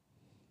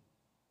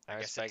 I I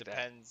guess it respect that.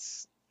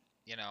 depends,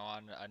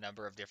 on a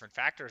number of different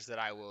factors that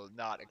I will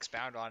not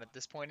expound on at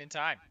this point in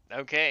time.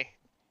 Okay.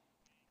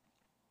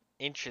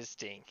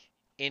 Interesting.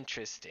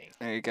 Interesting.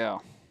 There you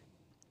go.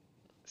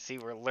 See,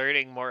 we're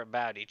learning more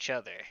about each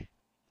other.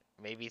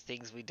 Maybe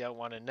things we don't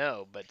want to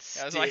know, but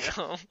I was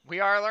still. like, we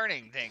are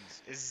learning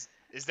things.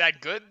 Is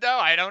that good though?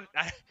 I don't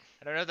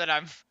know that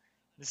I'm.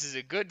 This is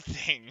a good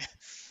thing.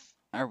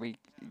 Are we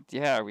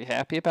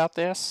happy about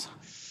this?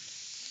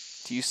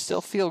 Do you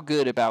still feel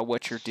good about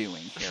what you're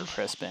doing here,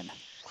 Crispin?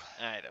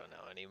 I don't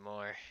know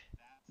anymore.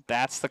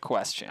 That's the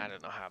question. I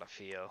don't know how to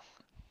feel.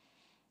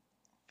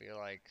 Feel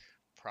like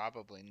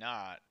probably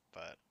not,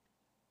 but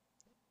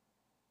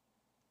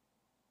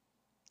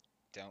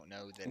don't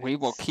know that We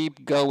will it's-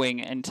 keep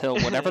going until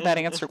whatever that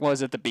answer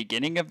was at the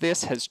beginning of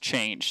this has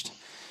changed.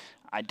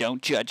 I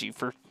don't judge you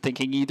for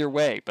thinking either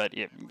way, but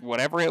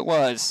whatever it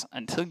was,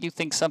 until you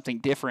think something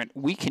different,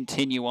 we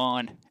continue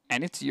on,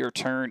 and it's your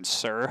turn,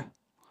 sir.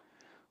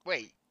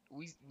 Wait,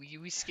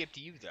 we skipped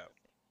you though.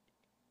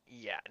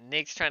 Yeah,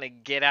 Nick's trying to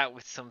get out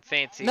with some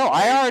fancy No,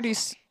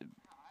 words.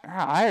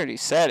 I already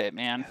said it,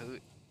 man. Who?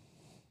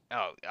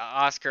 Oh,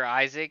 Oscar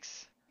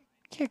Isaacs?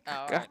 Yeah,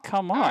 Alright.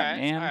 come on, Alright,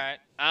 man. alright.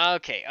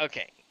 Okay.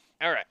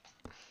 All right.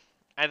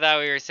 I thought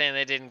we were saying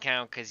that didn't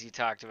count because you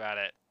talked about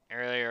it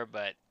earlier,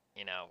 but,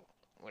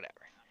 whatever.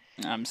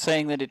 I'm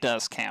saying that it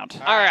does count.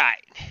 All All right.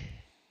 right.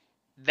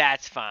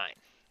 That's fine.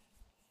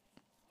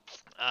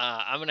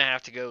 I'm going to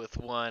have to go with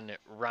one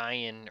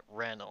Ryan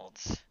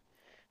Reynolds.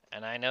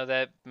 And I know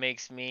that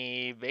makes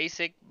me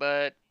basic,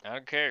 but I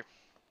don't care.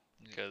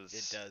 'Cause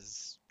it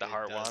does. the it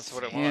heart does wants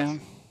what it feel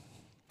wants.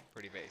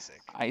 Pretty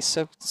basic.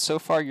 So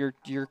far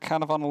you're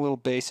kind of on a little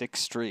basic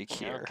streak I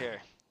here. don't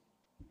care.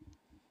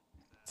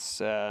 It's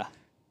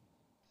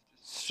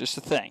just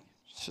a thing.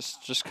 It's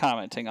just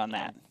commenting on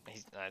that.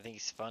 I think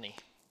he's funny.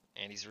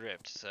 And he's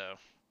ripped, so,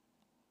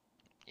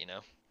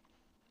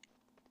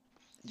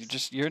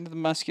 You're into the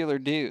muscular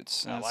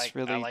dudes. I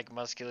like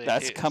muscular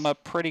that's dudes. come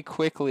up pretty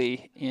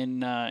quickly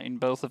in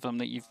both of them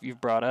that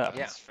you've brought up.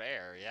 Yeah. That's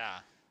fair, yeah.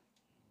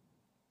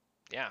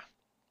 Yeah,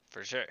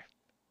 for sure.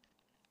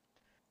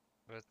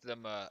 With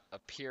them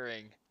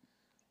appearing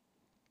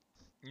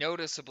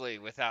noticeably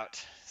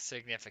without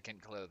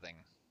significant clothing.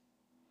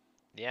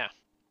 Yeah.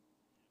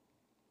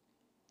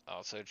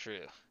 Also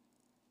true.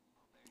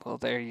 Well,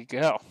 there you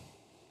go.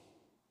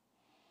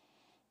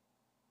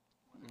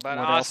 But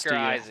What else Oscar do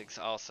you- Isaac's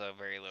also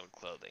very little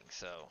clothing,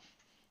 so.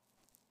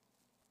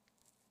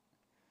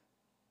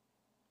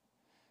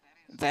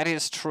 That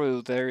is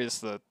true. There is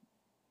the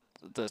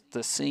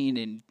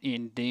scene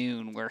in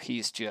Dune where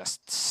he's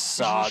just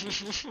soggy,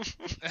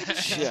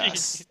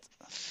 just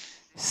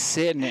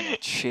sitting in a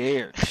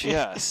chair,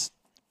 just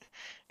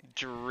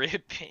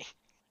dripping.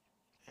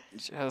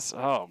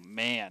 oh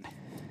man,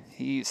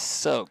 he's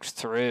soaked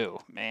through,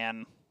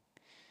 man.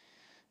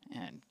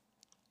 And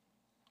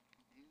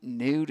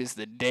nude as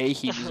the day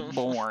he was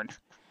born.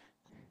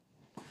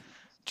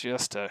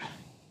 Just the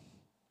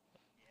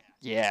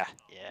Yeah.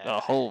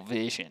 whole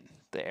vision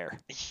there.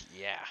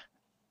 Yeah.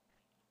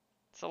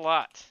 It's a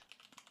lot.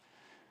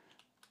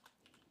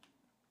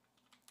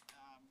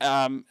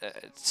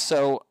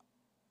 So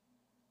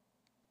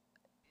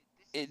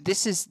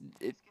this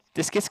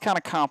gets kind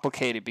of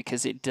complicated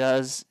because it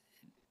does.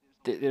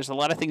 There's a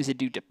lot of things that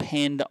do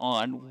depend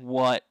on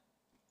what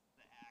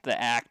the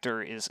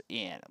actor is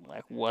in,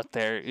 like what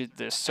there's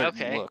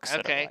certain looks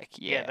that are like,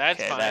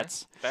 that's fine.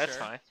 that's That's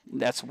Sure. fine.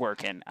 that's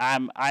working.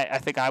 I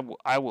think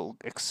I will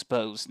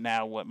expose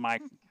now what my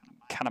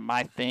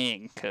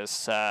thing,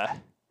 because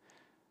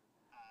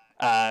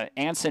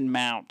Anson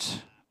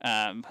Mount,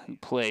 who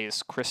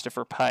plays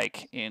Christopher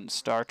Pike in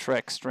Star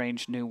Trek: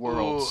 Strange New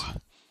Worlds.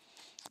 Ooh.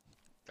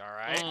 All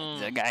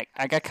right.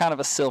 I got kind of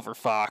a silver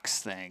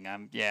fox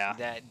thing. Yeah.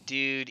 That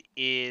dude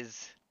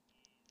is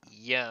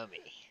yummy.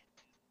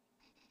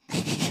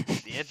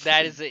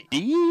 That is a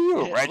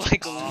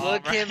like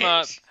look him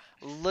up.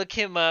 Look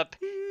him up.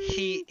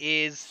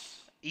 He's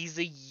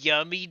a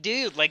yummy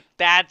dude.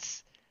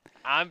 That's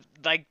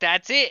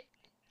it.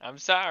 I'm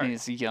sorry.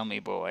 He's a yummy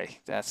boy.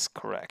 That's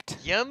correct.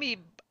 Yummy.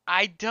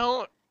 I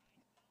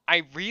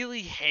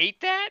really hate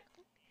that.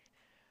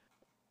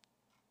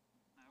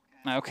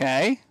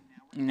 Okay.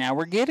 Now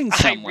we're getting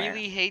somewhere. I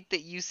really hate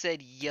that you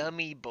said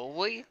yummy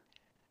boy.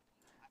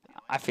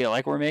 I feel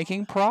like we're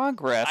making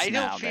progress I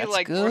now. don't feel That's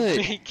like good.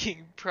 we're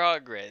making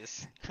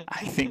progress.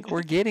 I think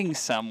we're getting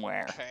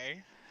somewhere.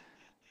 Okay.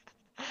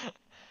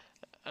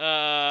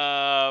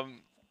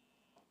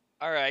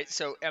 All right.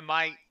 So am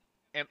I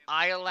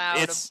allowed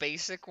It's- a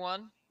basic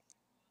one?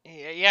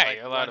 Yeah, Like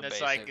you're allowed one a that's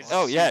basic like one.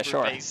 Oh, yeah, super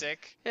sure.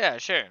 basic. Yeah,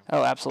 sure.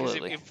 Oh, Because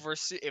absolutely.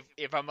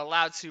 if I'm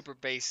allowed super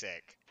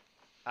basic,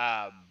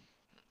 um,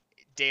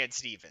 Dan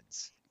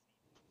Stevens.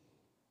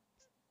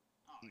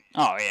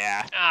 Oh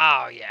yeah.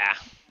 Oh yeah,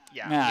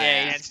 Yeah, Ah, yeah. yeah.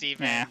 Dan Yeah.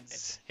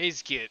 Stevens.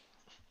 He's cute.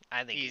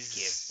 I think he's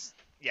cute. He's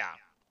yeah,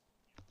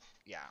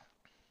 yeah.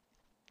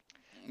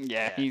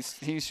 Yeah. Yeah.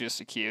 He's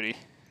just a cutie.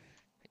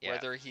 Yeah.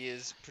 Whether he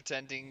is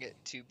pretending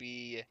to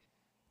be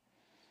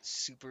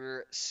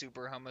super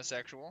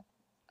homosexual.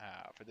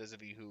 For those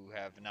of you who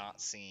have not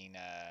seen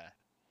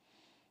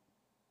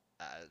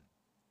uh,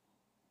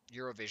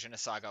 Eurovision, a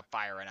saga of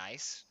fire and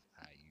ice,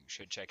 you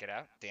should check it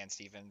out. Dan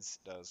Stevens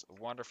does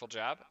a wonderful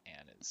job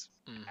and is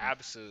Mhm.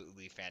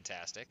 absolutely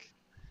fantastic.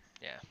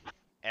 Yeah.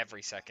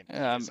 Every second he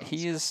is on He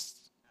screen. is.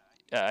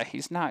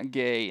 He's not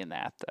gay in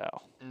that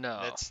though.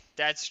 No.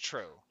 That's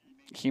true.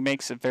 He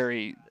makes it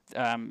very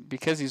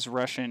because he's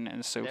Russian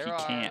and so he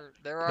can't.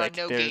 There are like,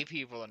 no there- gay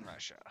people in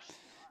Russia.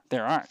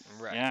 There aren't.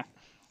 Right. Yeah.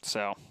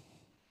 So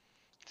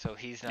So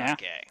he's not yeah,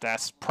 gay.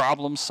 that's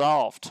problem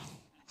solved.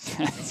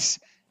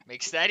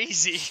 Makes that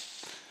easy.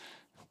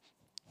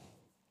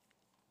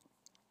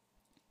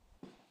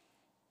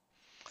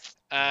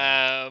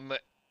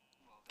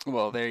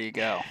 Well, there you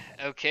go.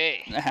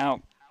 Okay.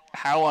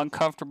 How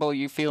uncomfortable are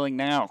you feeling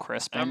now,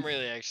 Crispin? I'm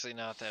really actually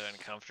not that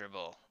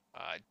uncomfortable.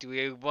 Do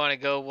we want to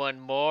go one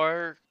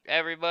more,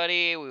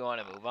 everybody? We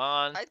want to move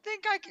on. I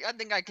think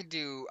I could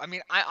do. I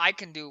mean, I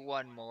can do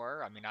one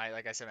more. I mean,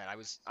 like I said, man,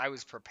 I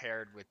was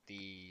prepared with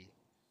the,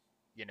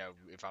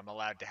 if I'm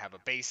allowed to have a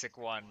basic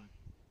one.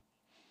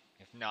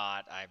 If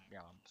not,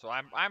 so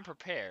I'm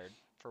prepared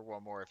for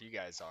one more if you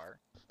guys are.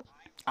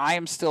 I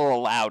am still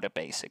allowed a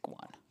basic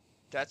one.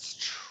 That's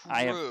true.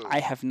 I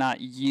have not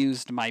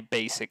used my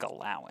basic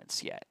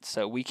allowance yet,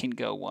 so we can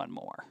go one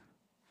more.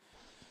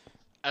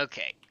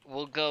 Okay,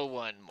 we'll go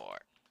one more.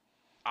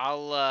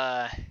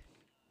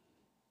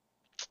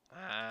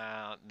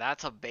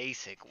 That's a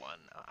basic one.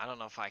 I don't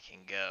know if I can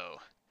go.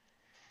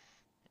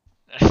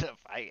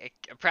 I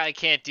probably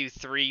can't do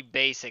 3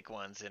 basic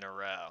ones in a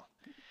row.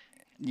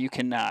 You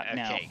cannot. Okay,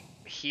 No.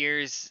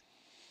 here's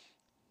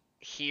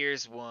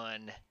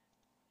one.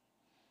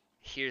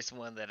 Here's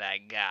one that I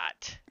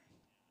got.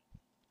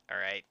 All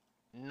right,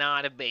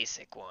 not a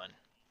basic one.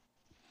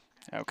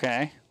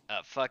 Okay.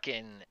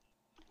 Fucking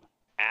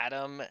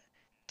Adam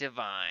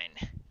Devine.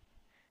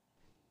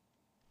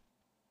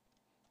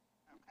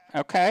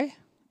 Okay.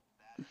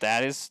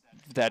 That is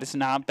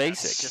not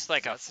basic. It's just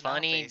like That's a not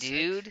funny basic.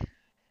 dude.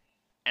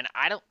 And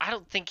I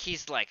don't think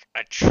he's like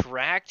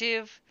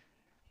attractive,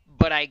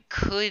 but I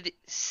could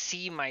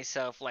see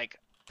myself like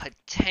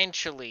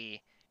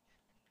potentially,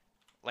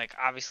 like,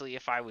 obviously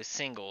if I was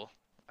single,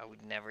 I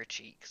would never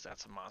cheat because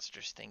that's a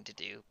monstrous thing to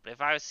do. But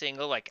if I was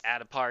single, like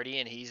at a party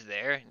and he's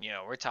there, and,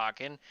 we're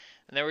talking, and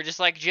then we're just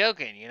like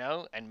joking,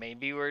 and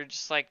maybe we're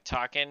just like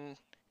talking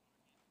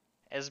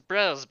as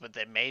bros, but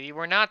then maybe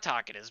we're not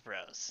talking as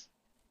bros,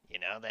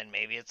 then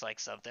maybe it's like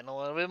something a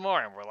little bit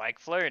more and we're like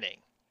flirting,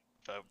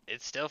 but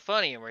it's still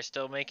funny and we're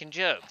still making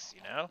jokes,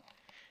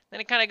 Then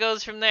it kind of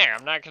goes from there.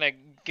 I'm not going to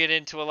get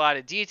into a lot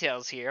of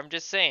details here. I'm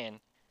just saying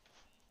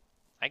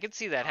I could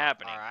see that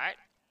happening. All right.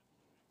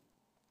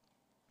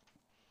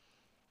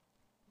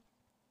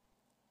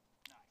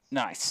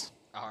 Nice.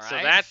 All right.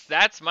 So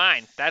that's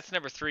mine. That's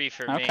number 3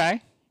 for me.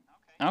 Okay.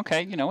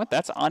 Okay, you know what?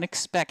 That's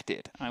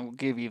unexpected. I will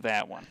give you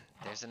that one.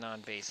 There's a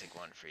non-basic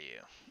one for you.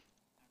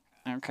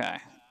 Okay.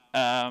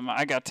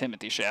 I got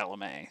Timothy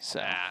Chalamet,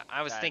 so.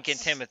 I was thinking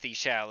That's- Timothy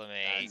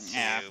Chalamet too,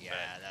 yeah. Yeah,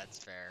 that's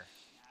fair.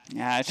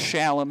 Yeah, it's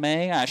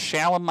Chalamet,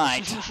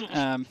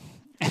 Chalamite.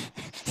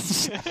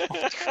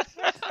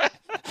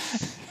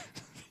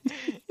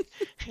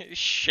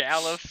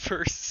 Shallow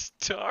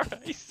first star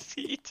I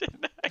see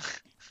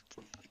tonight.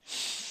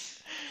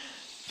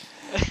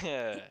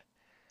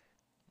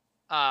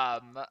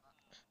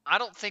 I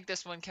don't think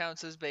this one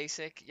counts as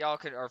basic. Y'all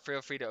could or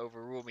feel free to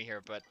overrule me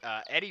here, but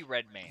Eddie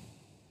Redmayne.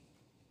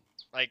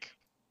 Like,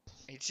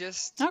 he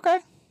just Okay.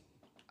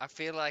 I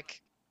feel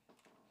like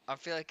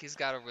he's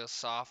got a real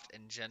soft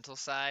and gentle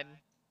side,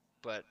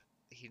 but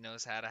he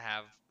knows how to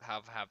have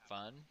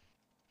fun.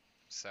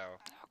 So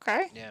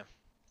Okay. Yeah.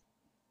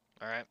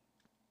 All right.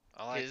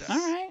 I like His- that. All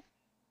right.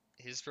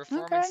 his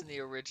performance Okay. in the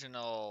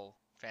original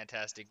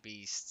Fantastic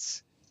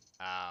Beasts,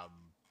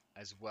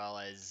 as well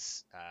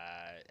as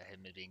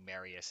him being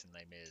Marius and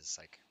Les Mis,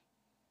 like,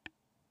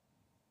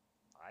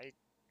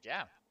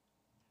 Yeah.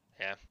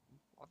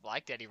 I've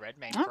liked Eddie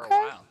Redmayne for a Okay.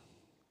 while.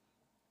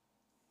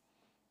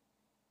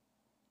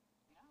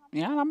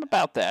 Yeah, I'm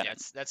about that.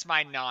 That's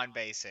my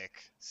non-basic.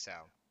 So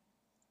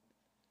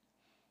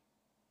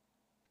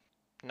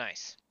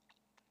Nice.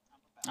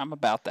 I'm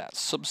about that.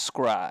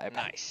 Subscribe.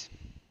 Nice.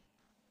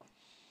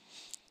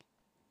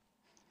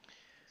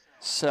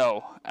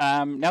 So,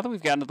 now that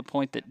we've gotten to the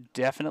point that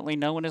definitely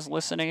no one is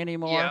listening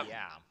anymore, Yep.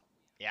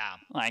 yeah.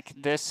 like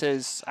this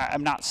is,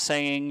 I'm not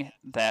saying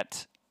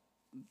that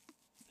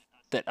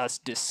us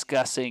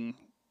discussing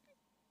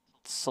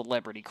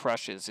celebrity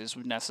crushes is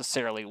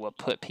necessarily what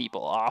put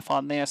people off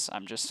on this.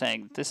 I'm just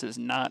saying this has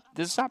not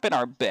been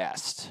our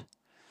best.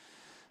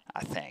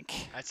 I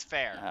think That's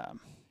fair. um,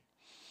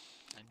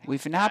 I think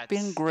we've not been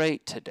that's-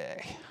 great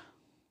today.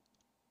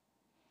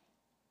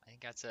 I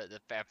think that's a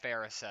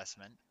fair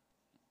assessment.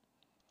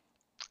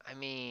 I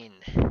mean,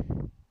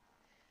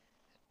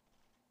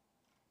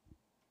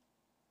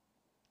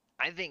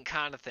 I think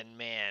Conathan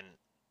Man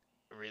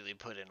really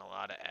put in a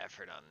lot of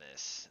effort on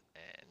this,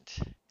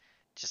 and it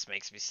just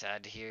makes me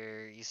sad to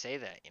hear you say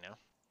that.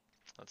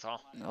 That's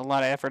all. A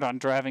lot of effort on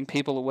driving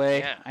people away.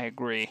 Yeah. I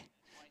agree.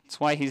 That's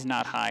why he's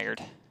not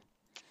hired.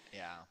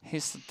 Yeah.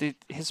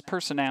 His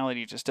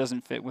personality just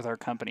doesn't fit with our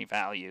company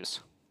values.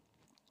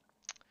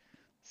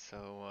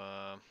 So,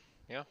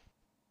 yeah.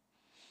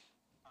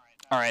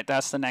 All right,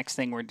 that's the next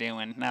thing we're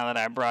doing. Now that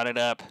I brought it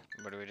up,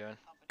 What are we doing?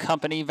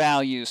 company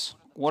values.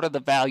 What are the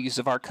values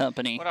of our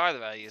company? What are the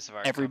values of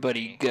our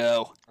Everybody company?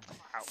 go.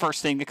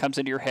 First thing that comes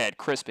into your head,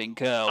 Crispin,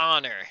 go.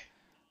 Honor.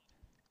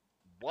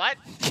 What?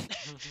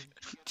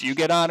 Do you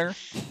get honor?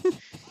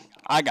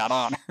 I got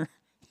honor.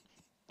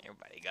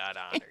 Everybody got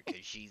honor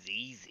because she's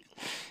easy.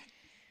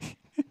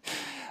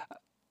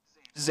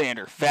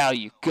 Xander,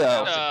 value, That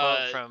go. was a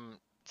quote from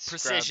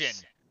Precision.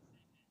 Scrubs.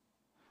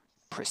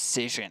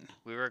 Precision.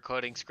 We were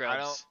quoting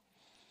Scrubs.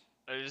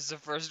 It was the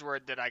first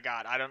word that I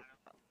got. I don't.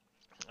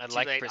 I Too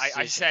like late. precision.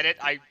 I said it.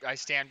 I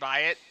stand by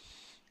it.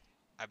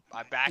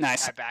 I back.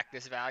 Nice. I back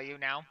this value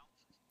now.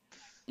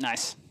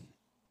 Nice.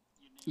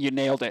 You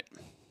nailed it.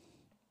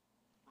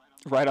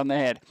 Right on the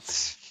head.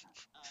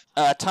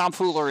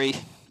 Tomfoolery,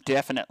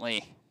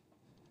 definitely.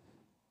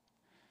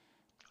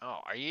 Oh,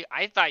 are you?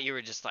 I thought you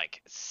were just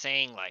like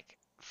saying like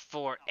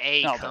for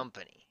a No,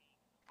 company.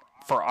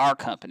 For our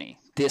company,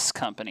 this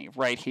company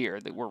right here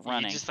that we're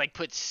running. You just like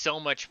put so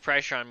much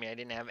pressure on me. I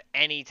didn't have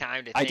any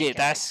time to think. I did.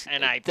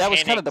 That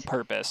was kind of the panicked,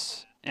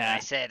 purpose. And Yeah. I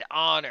said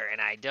honor,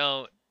 and I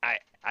don't.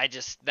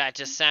 That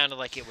just sounded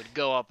like it would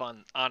go up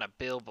on a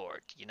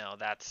billboard.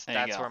 That's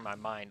There you go. where my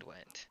mind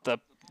went.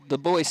 The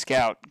Boy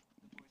Scout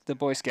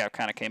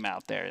kind of came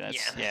out there.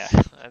 Yeah,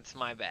 that's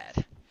my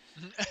bad.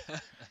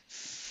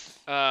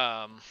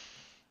 I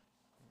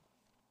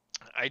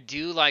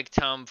do like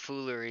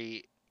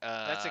tomfoolery.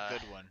 That's a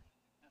good one.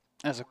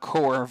 As a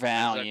core As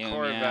value. a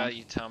core yeah.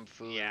 value,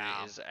 tomfoolery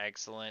Yeah. is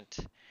excellent.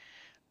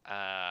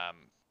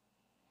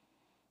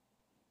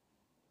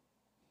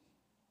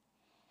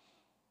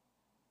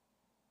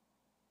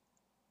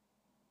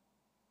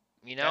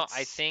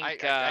 I think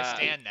I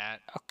stand that.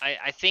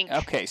 I think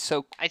Okay,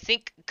 so I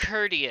think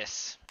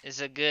courteous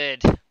is a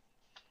good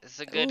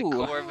Ooh.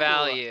 core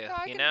value.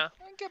 I can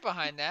get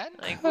behind that.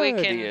 Like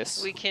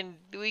Courteous. we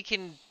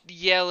can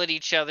yell at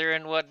each other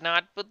and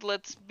whatnot, but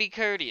let's be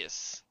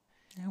courteous.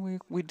 yeah,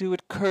 we do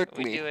it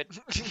curtly. We do it.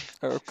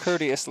 Or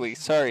courteously.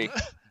 Sorry.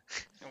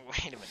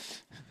 Wait a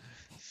minute.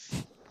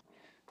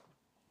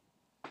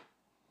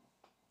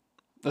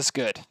 That's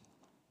good.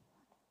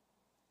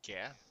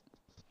 Yeah.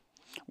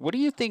 What do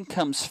you think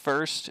comes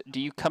first? Do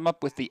you come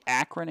up with the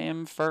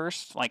acronym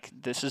first? Like,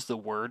 this is the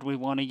word we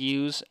want to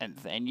use, and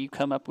then you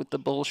come up with the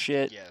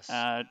bullshit Yes.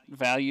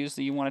 values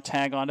that you want to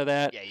tag onto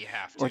that? Yeah, you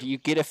have to. Or do you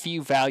get a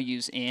few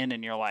values in,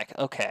 and you're like,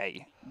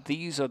 okay,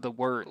 these are the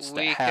words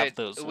that have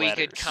those letters?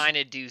 We could kind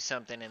of do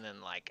something and then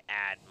like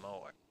add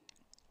more.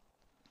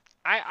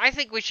 I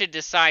think we should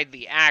decide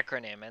the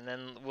acronym and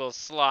then we'll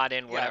slot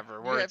in Yeah, whatever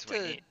you words have we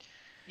to- need.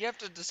 You have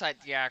to decide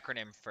the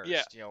acronym first.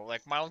 Yeah.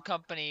 Like my old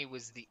company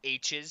was the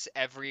H's.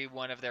 Every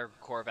one of their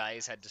core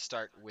values had to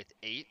start with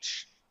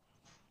H.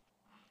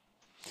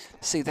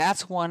 See,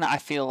 that's one I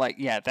feel like,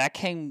 yeah, that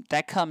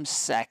comes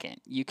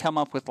second. You come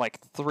up with like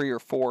 3 or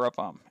 4 of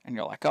them, and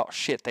you're like, oh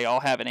shit, they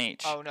all have an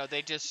H. Oh no,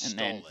 they just And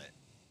stole then-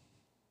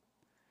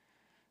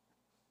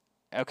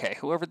 it. Okay,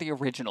 whoever the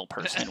original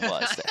person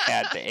was that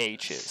had the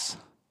H's.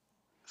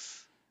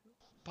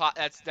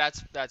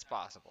 That's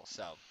possible.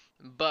 So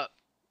But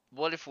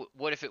what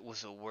if it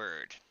was a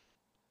word?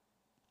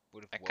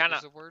 what if I what kinda-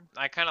 was the word?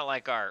 I kind of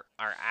like our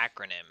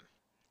acronym.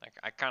 Like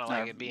I kind of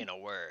like Um, it being a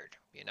word,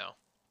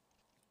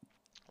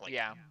 Like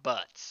Yeah.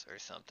 butts or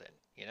something,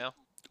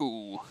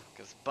 Ooh.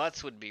 Because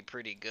butts would be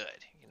pretty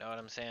good. You know what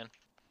I'm saying?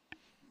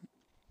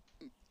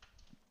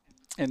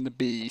 And the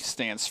B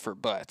stands for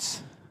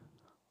butts.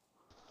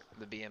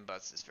 The B in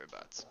butts is for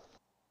butts.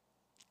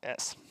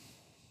 Yes.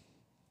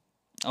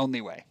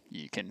 Only way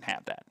you can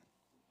have that.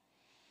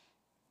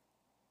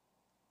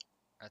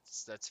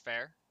 That's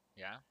fair.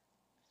 Yeah.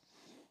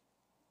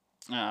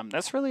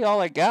 That's really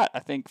all I got, I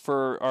think,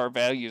 for our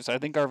values. I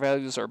think our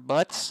values are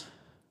butts,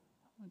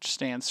 which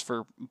stands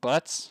for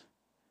butts.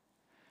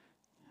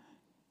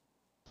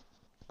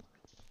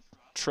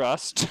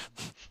 Trust.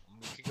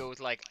 We could go with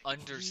like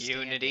understanding.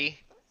 Unity.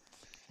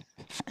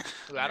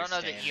 Ooh, I don't know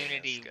that Understanding is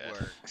Unity good.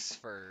 works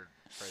for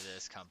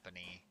this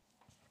company.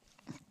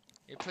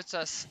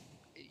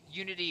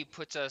 Unity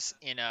puts us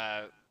in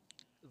a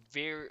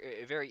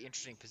very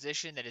interesting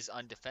position that is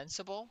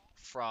undefensible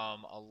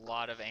from a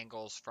lot of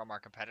angles from our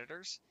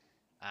competitors.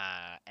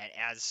 And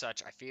as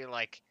such, I feel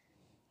like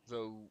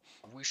though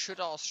we should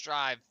all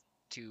strive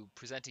to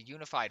present a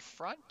unified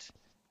front.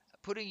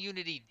 Putting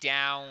Unity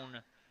down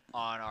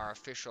on our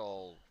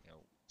official,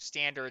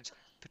 standards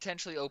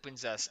potentially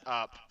opens us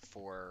up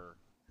for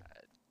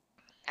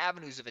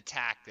avenues of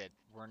attack that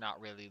we're not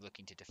really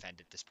looking to defend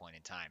at this point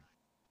in time.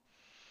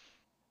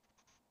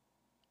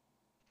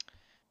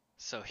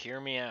 So hear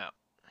me out.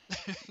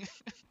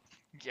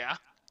 Yeah.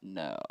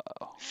 No.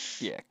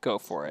 Yeah, go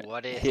for it.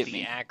 What if Hit the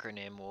me.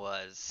 acronym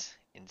was,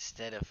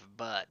 instead of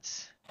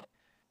butts,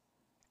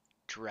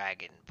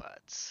 dragon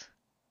butts?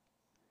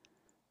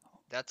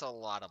 That's a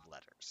lot of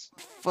letters.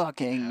 How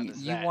Fucking,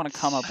 does you that want to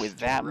come up with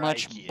that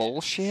much strike you?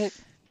 bullshit?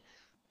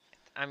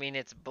 I mean,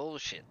 it's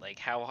bullshit. Like,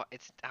 how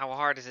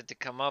hard is it to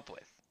come up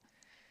with?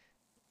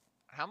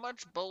 How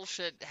much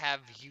bullshit have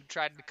you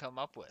tried to come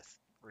up with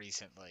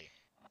recently?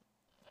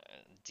 A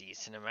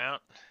decent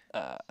amount.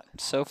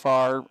 So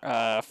far,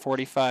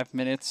 45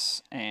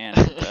 minutes and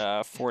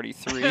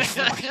 43,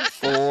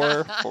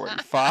 44,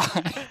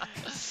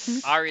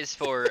 45. R is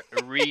for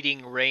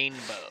reading rainbow.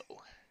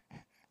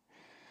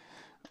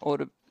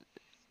 What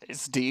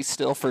is D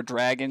still for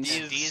dragons?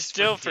 D is is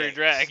still for for dicks.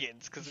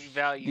 dragons because we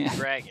value Yeah.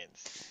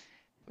 dragons.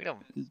 We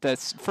don't.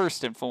 That's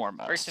first and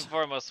foremost. First and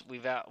foremost, we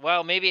value.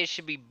 Well, maybe it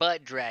should be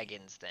butt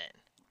dragons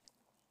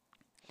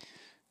then,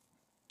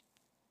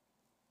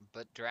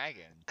 But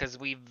dragon. because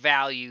we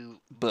value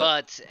But-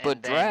 butts and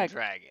but then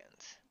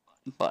dragons.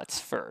 Butts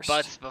first.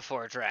 Butts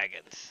before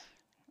dragons.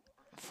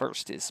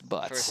 First is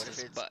butts. First What if is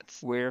it's-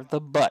 butts. We're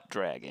the butt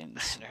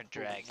dragons. And our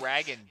dragons.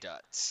 Dragon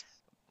Duts.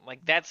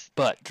 Like that's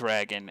Butt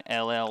Dragon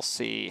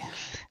LLC.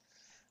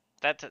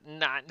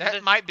 not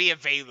That might be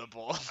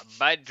available.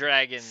 butt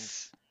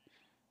dragons.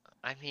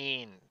 I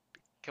mean,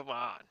 come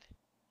on.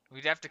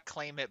 We'd have to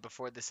claim it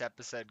before this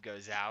episode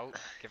goes out,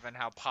 given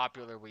how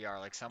popular we are.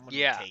 Like, someone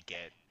Yeah. would take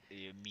it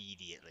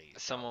immediately. so-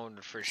 Someone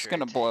would for It's sure.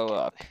 gonna take blow it.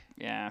 up.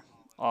 Yeah.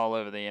 All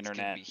over the It's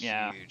gonna internet. be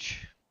Yeah.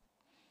 huge.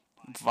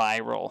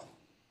 Viral.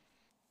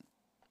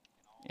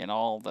 In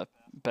all the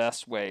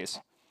best ways.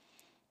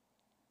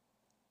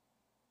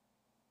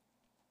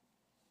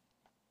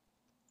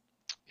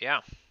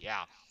 Yeah.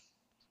 Yeah.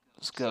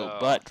 Let's go So-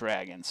 butt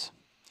dragons.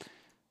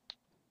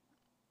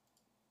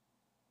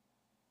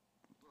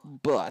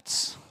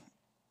 Butts.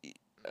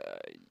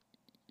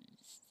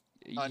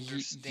 You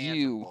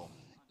Understandable.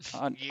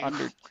 You.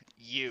 under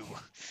You.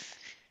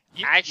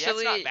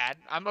 Actually- that's not bad.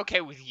 I'm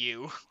okay with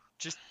you.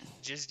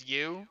 Just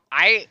you.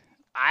 I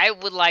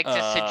would like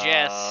to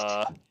suggest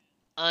uh,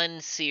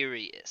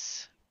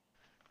 unserious.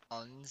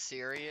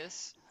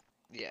 Unserious.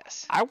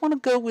 Yes. I want to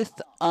go with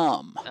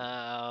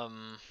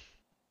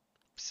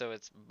So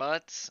it's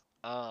butts.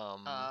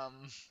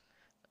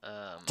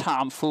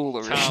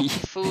 tomfoolery.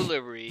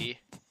 Tomfoolery.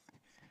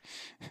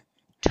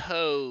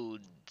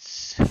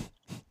 Toads.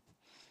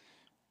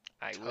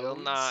 I will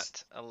Toads?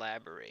 not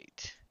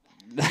elaborate.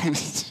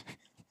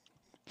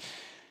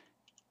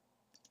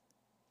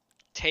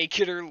 Take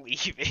it or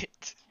leave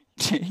it.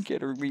 Take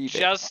it or leave it.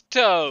 Just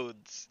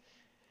toads.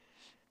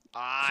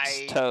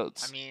 Just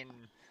toads. I mean,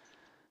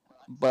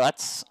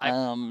 Butts. I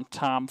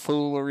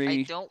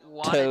Tomfoolery. don't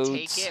want to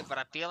take toads. it, but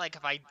I feel like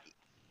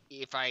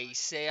if I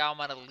say I'm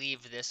gonna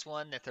leave this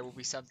one, that there will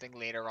be something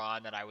later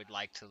on that I would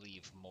like to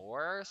leave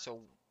more. So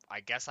I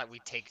guess we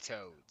take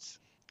toads.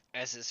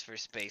 S is for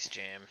Space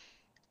Jam.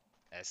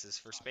 S is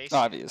for space. Jam.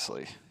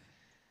 Obviously.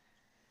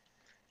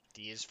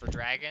 D is for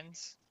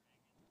dragons.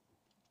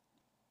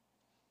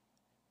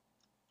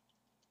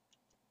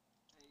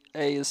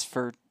 A is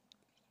for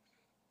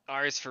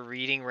R is for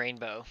reading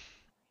rainbow.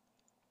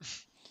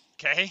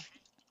 Okay.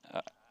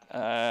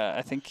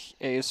 I think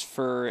A is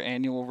for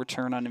annual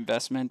return on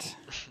investment.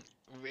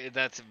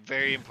 That's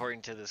very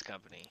important to this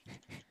company.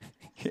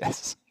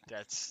 Yes.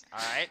 That's all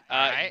right.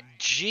 All right.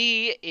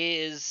 G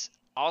is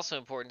also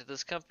important to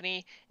this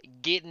company.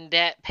 Getting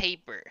that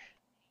paper.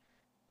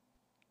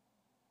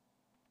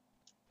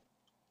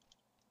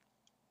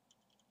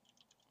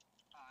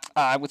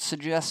 I would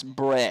suggest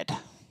bread.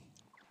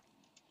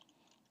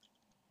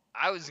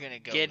 I was gonna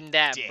go Getting with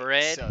that dick,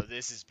 bread. so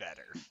this is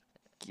better.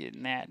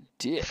 Getting that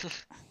dick.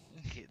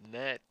 Getting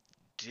that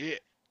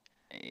dick.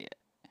 Yeah.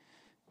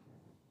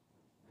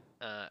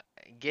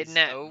 Getting Is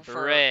that O for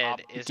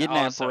bread is Getting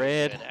that also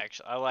bread. good,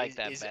 actually. I like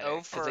that is better. O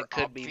 'cause for it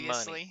could be money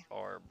obviously?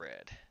 or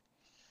bread.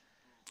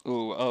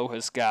 Ooh, O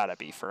has gotta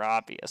be for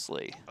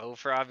obviously. O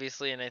for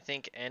obviously, and I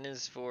think N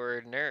is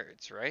for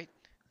nerds, right?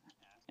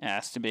 It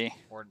has to be.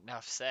 Or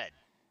enough said.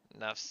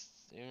 Enough.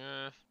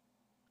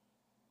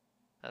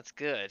 That's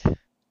good.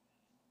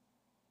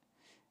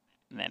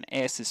 And then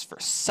S is for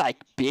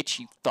psych, bitch,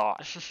 you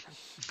thought.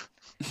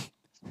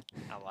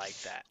 I like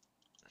that.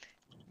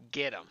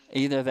 Get 'em.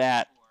 Either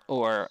that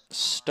or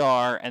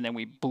star, and then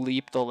we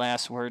bleep the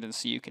last word, and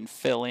so you can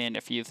fill in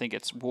if you think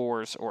it's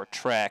wars or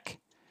trek.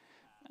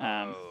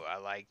 Oh, I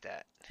like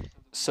that.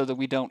 So that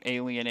we don't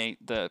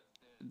alienate the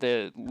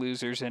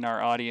losers in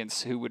our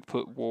audience who would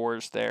put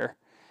wars there.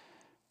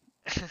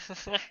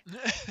 I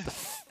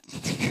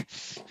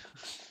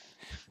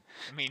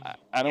mean,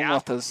 I don't yeah,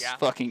 want those yeah.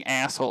 fucking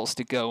assholes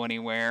to go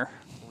anywhere.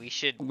 We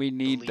should. We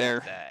need bleep their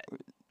that.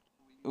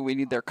 We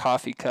need their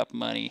coffee cup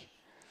money.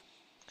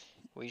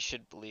 We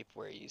should bleep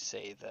where you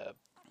say the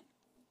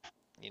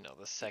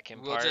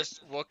second We'll part.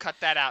 we'll cut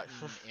that out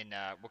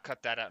we'll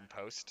cut that out in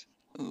post.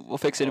 We'll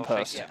fix it in We'll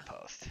fix post. it in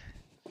post.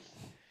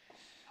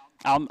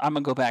 I'm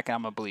gonna go back and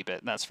I'm gonna bleep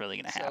it. That's really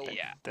gonna So, happen.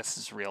 yeah. This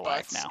is real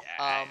life now.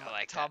 I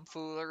like that.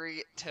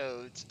 Tomfoolery,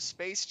 Toads,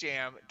 Space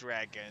Jam,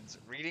 Dragons,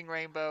 Reading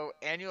Rainbow,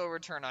 Annual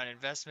Return on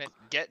Investment,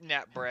 Get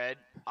Net Bread,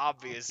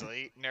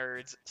 obviously,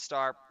 Nerds,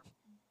 Star.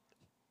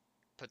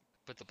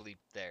 Put the bleep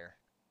there,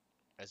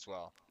 as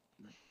well.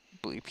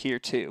 Bleep here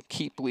too.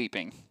 Keep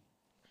bleeping.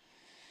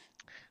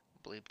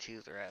 Bleep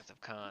 2, The Wrath of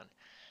Khan.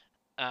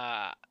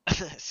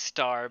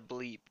 Star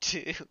bleep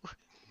 2.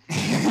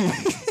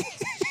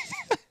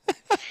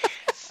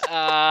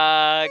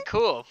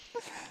 Cool.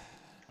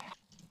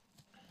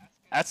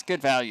 That's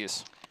good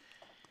values.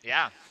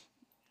 Yeah.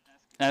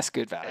 That's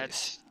good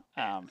values.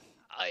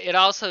 It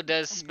also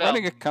does spell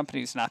Running a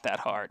company's not that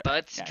hard.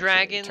 Butts actually,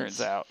 Dragons, it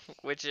turns out.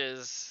 which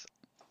is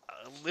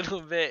a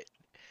little bit.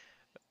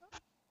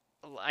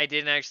 I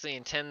didn't actually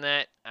intend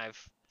that.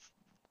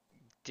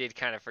 Did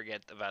kind of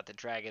forget about the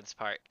dragons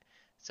part.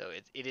 So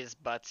it is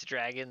Butts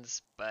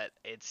Dragons, but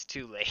it's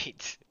too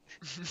late.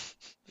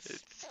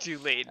 It's too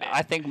late now.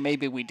 I think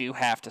maybe we do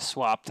have to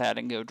swap that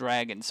and go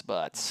Dragon's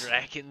Butts.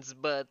 Dragons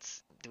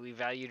Butts. Do we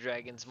value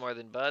dragons more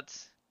than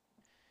butts?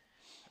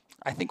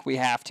 I think we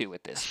have to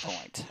at this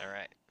point. All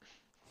right.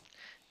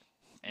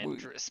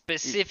 And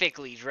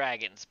specifically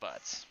dragons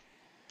butts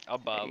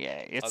above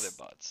other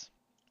butts.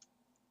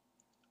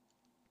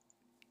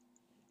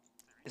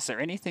 Is there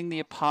anything the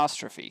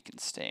apostrophe can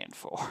stand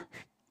for?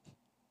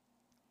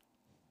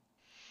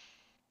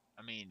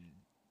 I mean,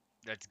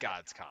 that's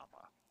God's comma.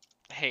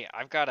 Hey,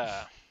 I got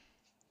a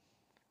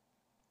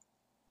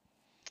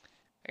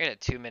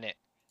 2-minute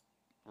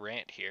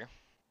rant here.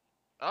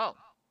 Oh.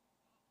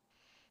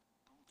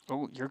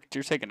 Oh, you're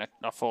taking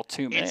a full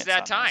 2 minutes. It's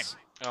that on time. this.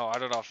 Oh, I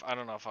don't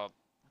know if I'll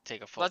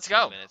take a full Let's 2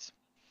 go. minutes.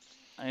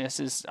 This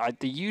is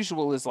the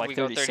usual is like We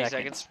go 30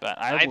 seconds,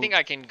 but I think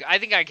I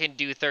can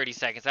do 30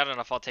 seconds. I don't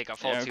know if I'll take a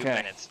full 2 Okay.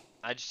 minutes.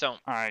 I just don't.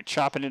 All right,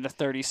 chop it into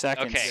 30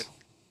 seconds. Okay.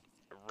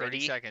 30 Ready?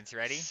 seconds.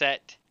 Ready?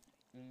 Set,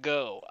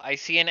 go. I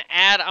see an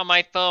ad on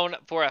my phone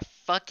for a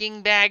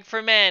fucking bag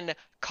for men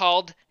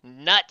called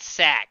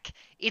Nutsack.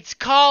 It's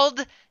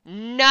called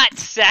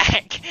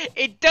Nutsack.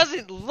 It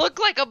doesn't look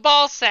like a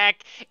ball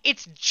sack.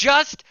 It's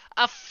just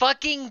a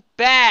fucking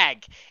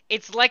bag.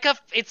 It's like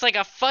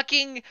a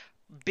fucking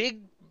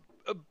big.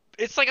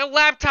 It's like a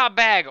laptop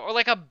bag or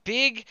like a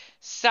big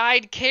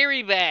side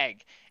carry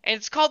bag, and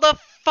it's called a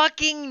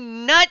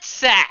fucking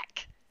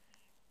Nutsack.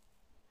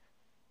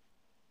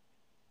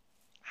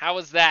 How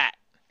was that?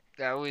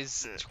 That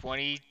was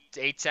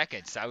 28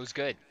 seconds. That was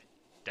good.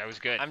 That was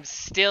good. I'm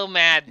still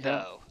mad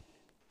though.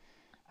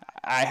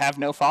 I have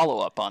no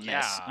follow-up on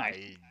yeah,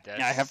 this.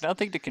 I have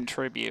nothing to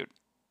contribute.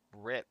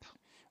 Rip.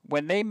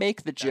 When they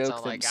make the That's joke all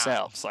I got.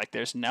 themselves, like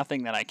there's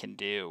nothing that I can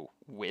do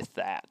with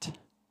that.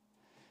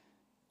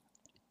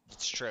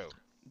 It's true.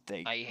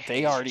 They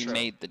hate already true.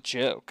 made the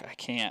joke. I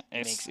can't.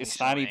 Makes me It's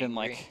so not even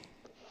angry. like.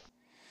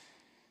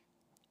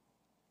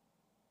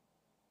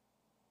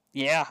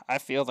 Yeah, I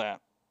feel that.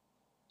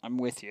 I'm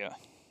with you.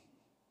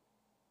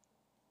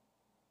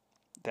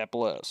 That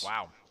blows.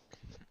 Wow.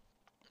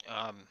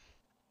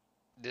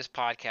 This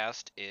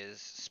podcast is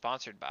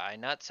sponsored by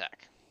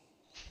Nutsack.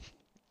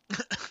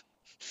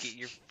 Get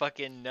your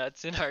fucking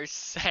nuts in our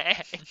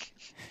sack,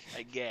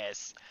 I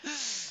guess.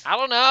 I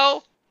don't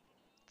know.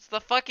 It's the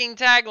fucking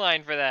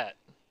tagline for that.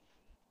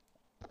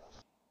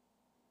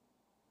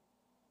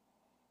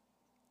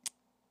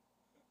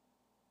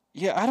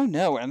 Yeah, I don't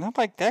know, and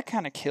that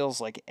kind of kills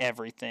like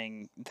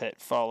everything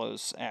that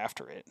follows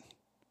after it.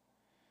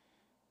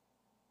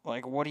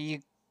 Like, what are you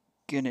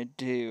gonna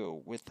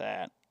do with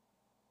that?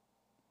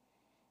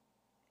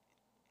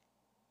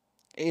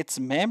 It's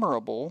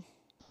memorable.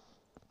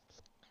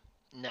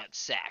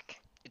 Nutsack.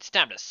 It's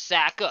time to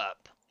sack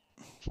up.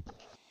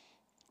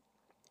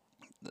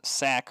 The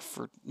sack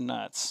for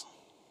nuts.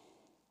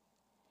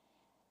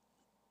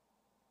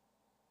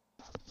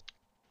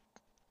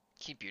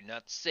 Keep your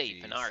nuts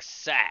safe in Jeez. our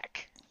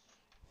sack.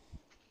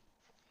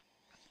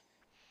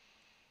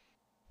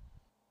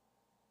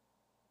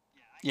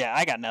 Yeah,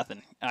 I got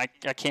nothing. I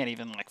can't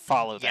even like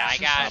follow that. Yeah, I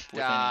got, up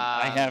with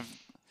any. I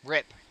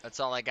Rip. That's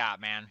all I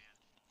got, man.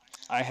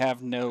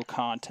 have no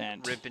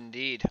content. Rip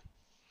indeed.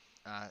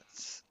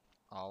 That's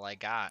all I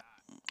got.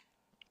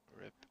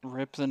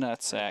 Rip the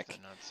nutsack. Rip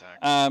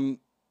the nutsack.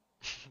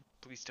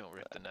 Please don't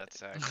rip the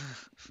nutsack.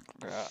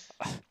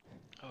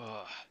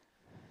 Oh.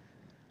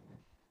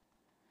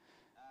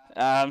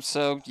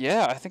 So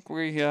yeah, I think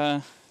we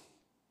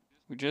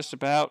just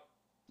about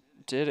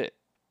did it.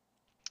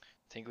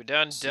 Think we're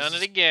done This it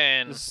is-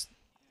 again. This,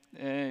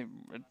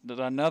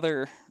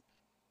 another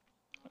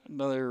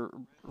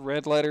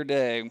red letter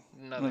day.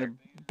 Another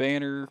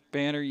banner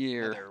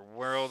year. Another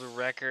world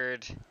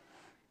record,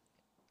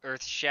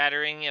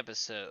 earth-shattering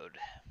episode.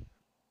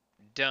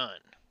 Done.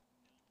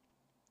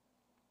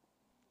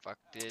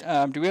 Fucked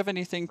it Do we have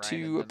anything Right in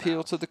to the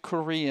appeal to mouth. the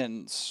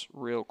Koreans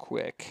real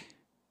quick?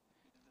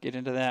 Get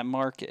into that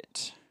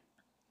market.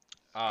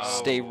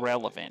 Stay Um,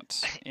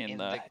 relevant in in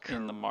the the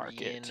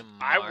market. Korean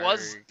I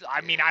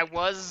market.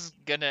 was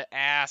gonna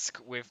ask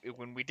with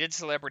when we did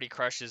celebrity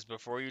crushes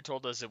before you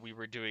told us that we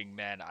were doing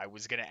men. I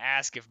was gonna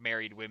ask if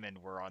married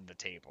women were on the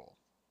table,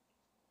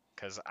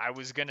 cause I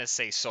was gonna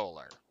say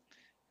Solar.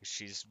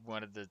 She's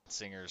one of the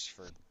singers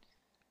for.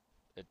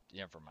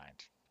 Never mind.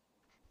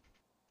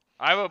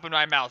 I've opened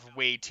my mouth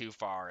way too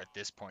far at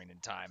this point in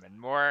time, and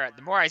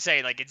the more I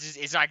say, like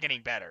it's not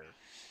getting better.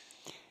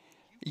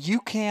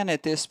 You can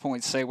at this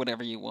point say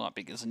whatever you want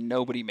because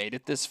nobody made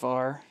it this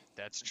far.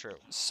 That's true.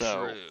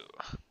 So,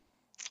 True.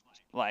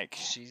 like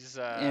She's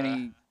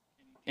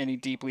any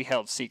deeply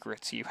held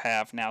secrets you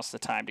have, now's the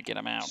time to get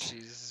them out.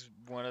 she's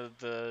one of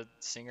the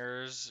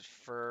singers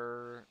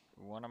for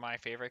one of my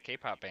favorite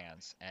K-pop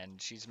bands, and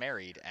she's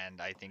married,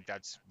 and I think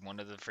that's one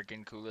of the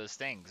freaking coolest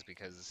things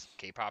because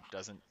K-pop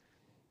doesn't.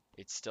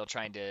 It's still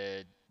trying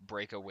to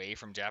break away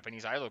from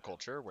Japanese idol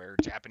culture, where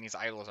Japanese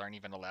idols aren't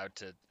even allowed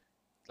to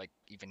like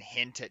even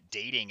hint at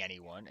dating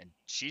anyone, and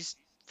she's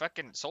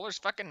fucking Solar's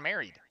fucking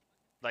married.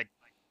 Like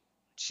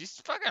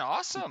she's fucking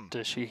awesome.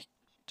 Does she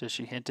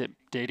hint at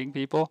dating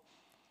people?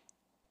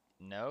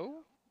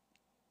 No.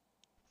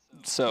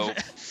 So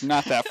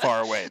not that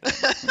far away then.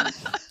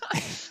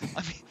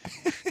 I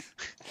mean,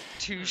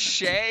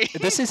 touche.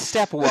 This is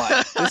step one.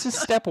 This is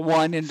step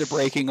one into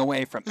breaking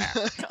away from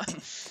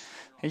that.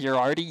 You're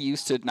already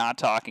used to not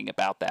talking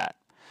about that.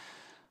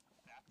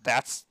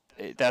 That's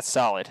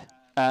solid.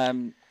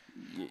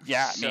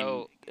 Yeah, I mean,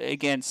 So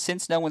again,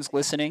 since no one's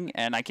listening,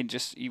 and we can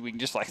just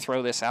like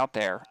throw this out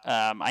there.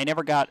 I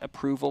never got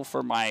approval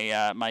for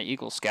my my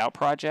Eagle Scout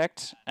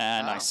project,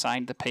 and I Oh.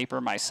 signed the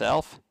paper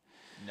myself.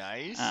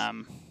 Nice.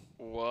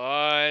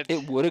 what?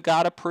 It would have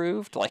got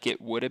approved, like it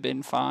would have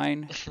been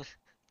fine.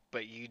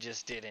 But you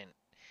just didn't.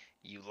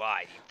 You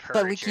lied. You But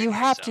like perjured you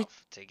have to,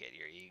 yourself to get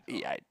your ego.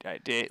 yeah, I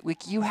did.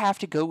 Like you have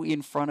to go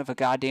in front of a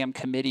goddamn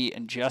committee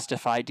and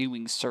justify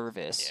doing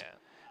service.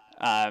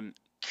 Yeah.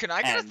 Can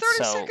I get a and 30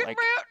 so, second like-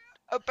 rant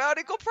about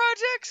Eagle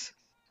projects?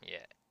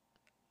 Yeah.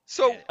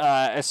 So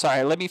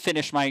Sorry, let me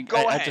finish my. Go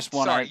I ahead. just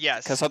want to, Sorry,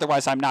 yes. because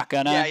otherwise I'm not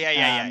gonna.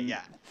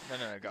 yeah.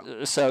 No,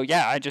 go. So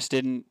yeah, I just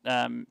didn't.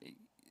 My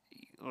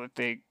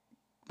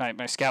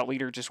scout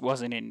leader just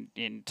wasn't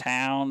in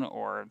town,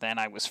 or then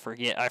I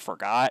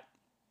forgot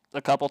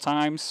a couple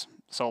times.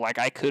 So like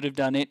I could have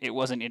done it. It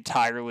wasn't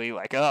entirely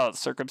like, oh,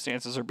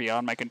 circumstances are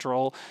beyond my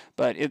control.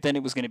 But then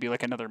it was going to be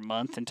like another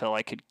month until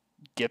I could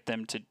get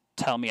them to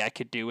tell me I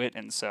could do it.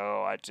 And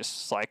so I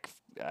just like,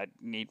 I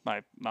need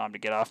my mom to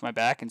get off my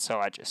back, and so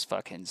I just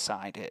fucking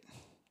signed it.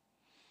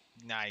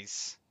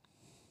 Nice.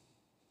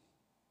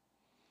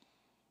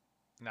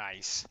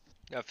 Nice.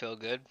 I feel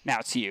good. Now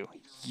it's you.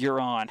 You're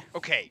on.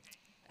 Okay.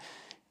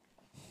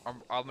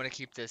 I'm gonna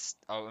keep this.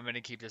 Oh, I'm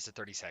gonna keep this at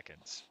 30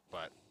 seconds.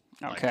 But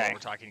like, Okay. while we're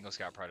talking Eagle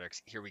Scout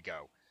projects. Here we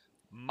go.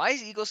 My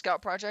Eagle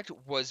Scout project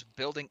was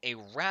building a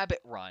rabbit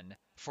run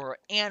for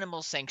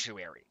Animal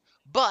Sanctuary,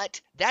 but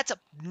that's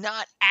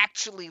not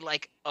actually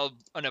like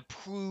an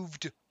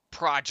approved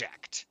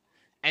project,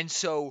 and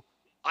so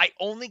I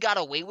only got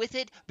away with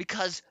it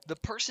because the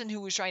person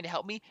who was trying to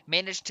help me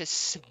managed to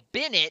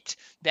spin it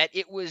that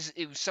it was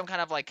some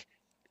kind of like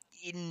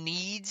in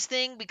needs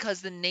thing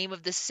because the name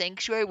of the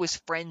sanctuary was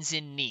Friends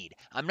in Need.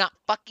 I'm not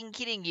fucking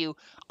kidding you.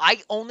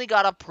 I only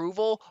got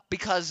approval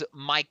because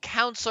my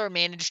counselor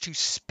managed to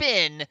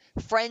spin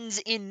Friends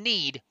in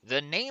Need,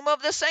 the name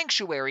of the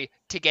sanctuary,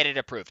 to get it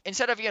approved.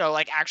 Instead of,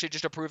 like actually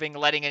just approving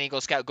letting an Eagle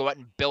Scout go out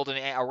and build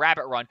a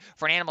rabbit run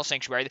for an animal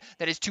sanctuary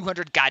that is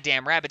 200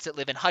 goddamn rabbits that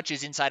live in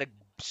hutches inside a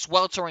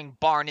sweltering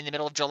barn in the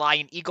middle of July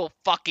in Eagle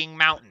fucking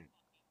Mountain.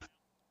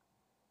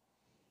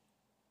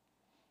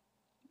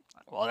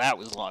 Well, that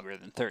was longer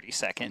than 30 I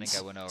seconds.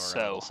 think I went over a so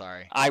little,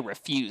 sorry. I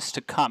refuse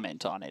to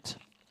comment on it.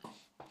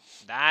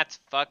 That's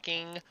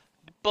fucking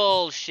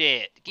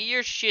bullshit. Get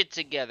your shit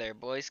together,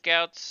 Boy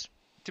Scouts.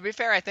 To be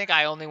fair, I think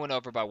I only went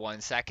over by 1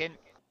 second,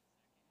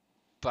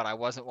 but I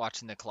wasn't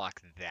watching the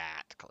clock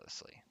that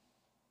closely.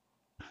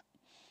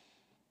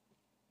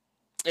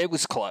 It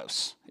was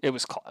close.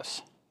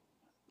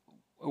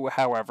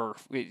 However,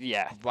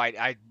 yeah, Right,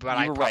 I you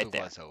probably were right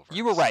there. was over.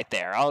 You were right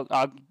there.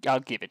 I'll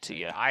give it to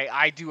you.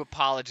 I do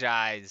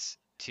apologize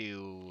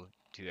to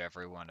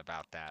everyone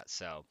about that.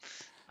 So,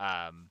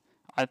 I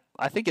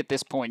think at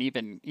this point,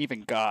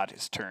 even God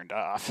is turned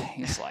off.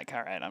 He's like,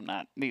 all right, I'm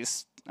not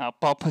these. I'll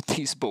put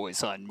these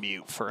boys on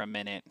mute for a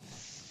minute.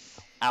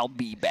 I'll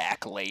be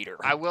back later.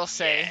 I will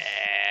say,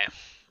 Yeah.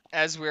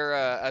 as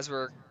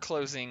we're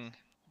closing,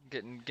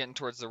 getting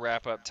towards the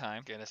wrap up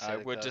time, Gonna say I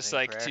the would just closing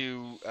like prayer.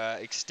 to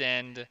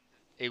extend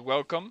a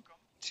welcome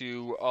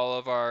to all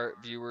of our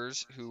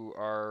viewers who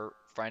are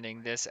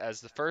finding this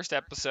as the first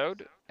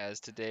episode,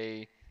 as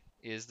today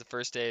is the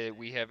first day that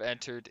we have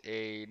entered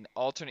an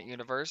alternate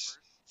universe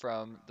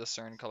from the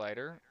CERN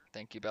Collider.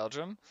 Thank you,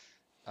 Belgium.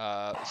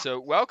 So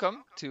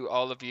welcome to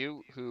all of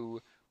you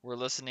who were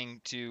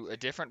listening to a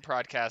different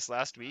podcast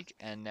last week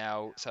and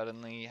now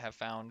suddenly have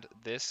found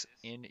this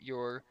in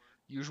your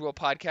usual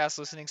podcast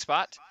listening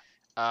spot,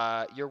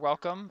 you're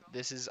welcome.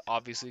 This is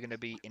obviously going to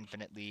be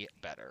infinitely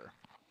better.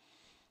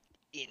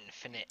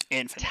 Infinite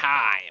Infinite.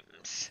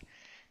 times.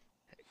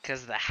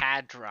 Because the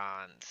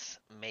hadrons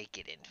make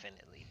it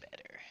infinitely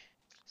better.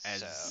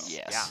 As So,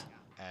 Yes.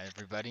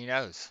 everybody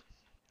knows.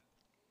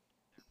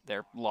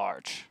 They're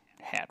large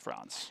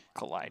hadrons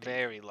colliding.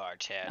 very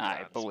large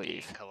hadrons believe.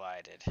 being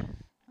collided.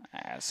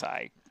 As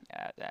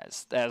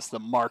the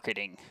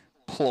marketing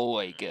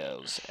ploy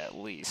goes, at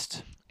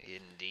least.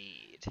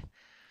 Indeed.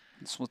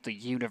 It's what the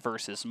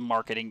universe's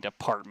marketing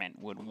department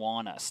would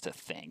want us to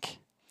think.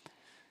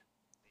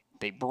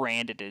 They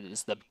branded it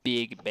as the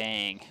Big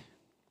Bang.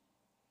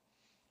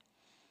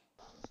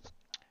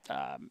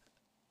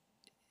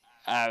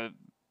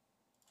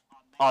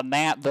 On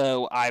that,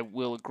 though, I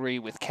will agree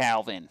with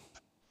Calvin.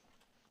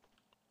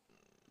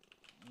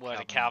 What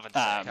did Calvin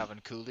say?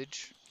 Calvin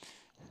Coolidge.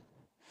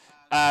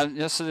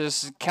 So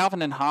there's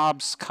Calvin and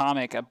Hobbes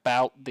comic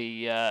about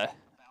the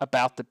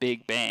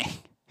Big Bang.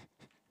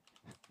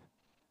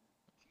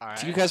 All right.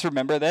 Do you guys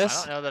remember I this?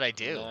 don't know that I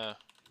do. No.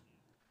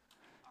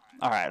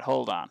 All right,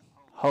 hold on.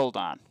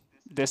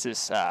 This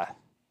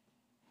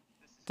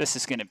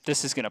is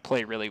gonna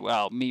play really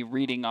well. Me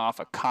reading off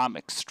a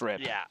comic strip.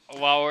 Yeah,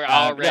 well, we're no,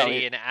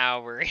 already an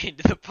hour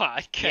into the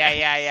podcast.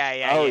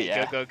 Yeah. Oh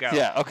yeah. yeah. Go.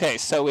 Yeah. Okay.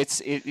 So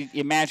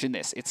imagine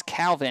this. It's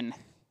Calvin,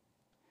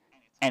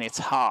 and it's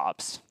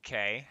Hobbes.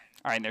 Okay.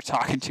 All right, and they're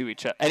talking to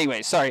each other.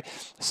 Anyway, sorry.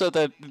 So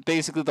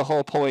basically the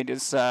whole point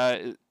is,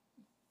 they're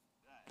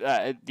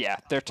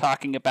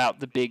talking about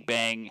the Big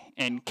Bang,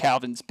 and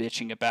Calvin's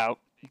bitching about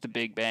the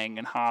Big Bang,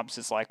 and Hobbes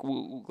is like,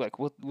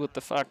 what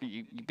the fuck are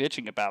you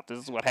bitching about? This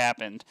is what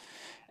happened.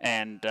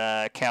 And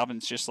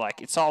Calvin's just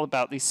like, it's all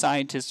about these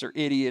scientists are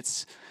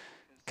idiots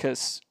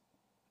because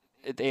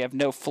they have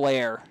no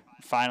flair.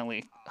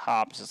 Finally,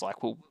 Hobbes is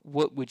like, well,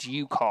 what would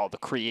you call the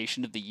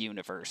creation of the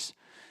universe?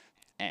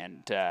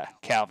 And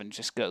Calvin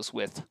just goes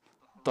with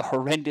the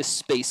horrendous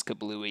space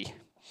kablooey.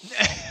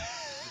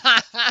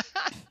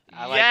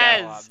 I like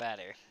that a lot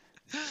better.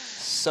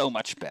 So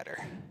much better.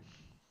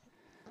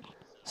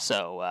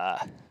 So,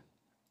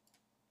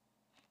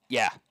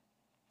 yeah,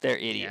 they're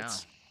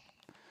idiots.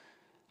 Yeah.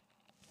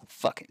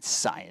 Fucking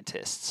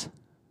scientists.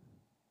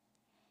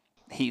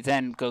 He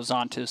then goes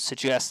on to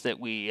suggest that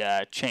we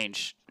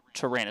change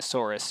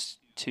Tyrannosaurus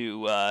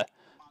to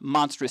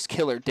monstrous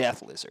killer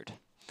death lizard.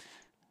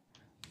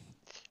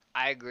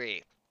 I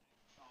agree.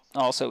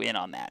 Also in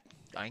on that.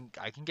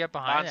 I can get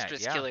behind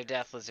Monstrous that. Yeah. Killer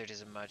Death Lizard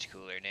is a much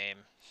cooler name.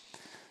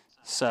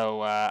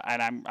 So,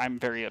 and I'm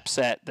very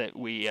upset that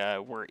we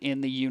were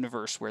in the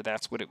universe where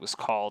that's what it was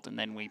called, and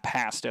then we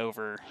passed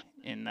over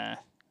in the...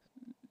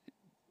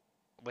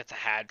 With the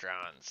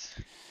hadrons.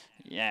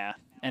 Yeah,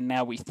 and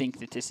now we think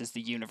that this is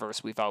the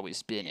universe we've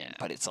always been in,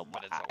 but it's a lie.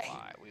 But it's a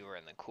lie. We were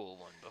in the cool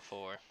one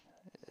before.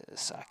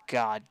 It's a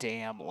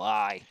goddamn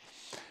lie.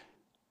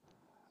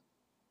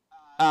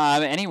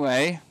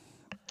 Anyway,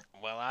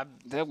 Well,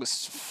 that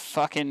was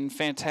fucking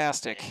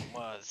fantastic. It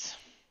was.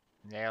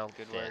 Nailed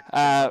Good it.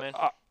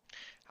 work.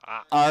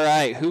 All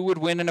right, who would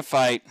win in a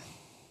fight?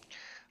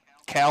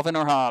 Calvin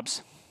or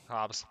Hobbes?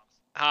 Hobbes.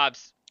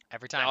 Hobbes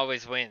Every time.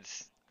 always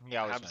wins. He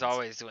always Hobbes wins.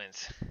 always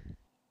wins.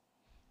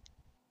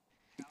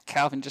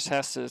 Calvin just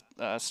has to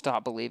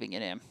stop believing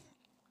in him.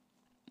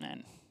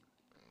 And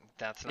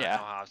That's not yeah,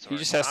 how Hobbes works. he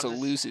just has to Hobbes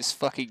is- lose his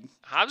fucking...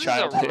 Hobbes is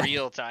childhood. a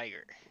real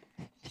tiger.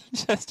 He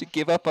just has to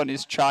give up on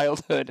his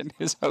childhood and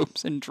his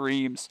hopes and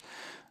dreams.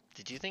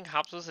 Did you think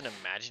Hobbes was an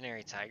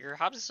imaginary tiger?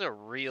 Hobbes is a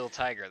real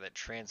tiger that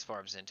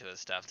transforms into a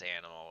stuffed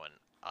animal when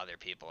other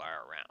people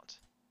are around.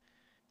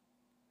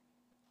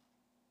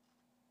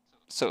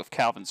 So if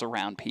Calvin's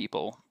around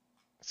people,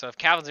 So if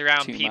Calvin's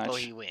around Too people,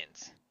 much. he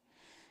wins.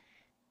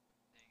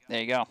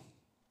 there you go.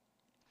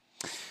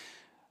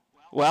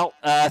 Well,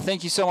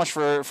 thank you so much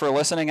for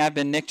listening. I've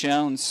been Nick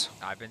Jones,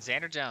 I've been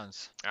Xander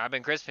Jones. I've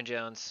been Crispin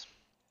Jones.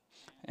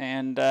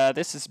 and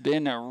this has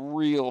been a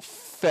real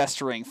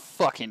festering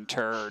fucking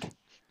turd.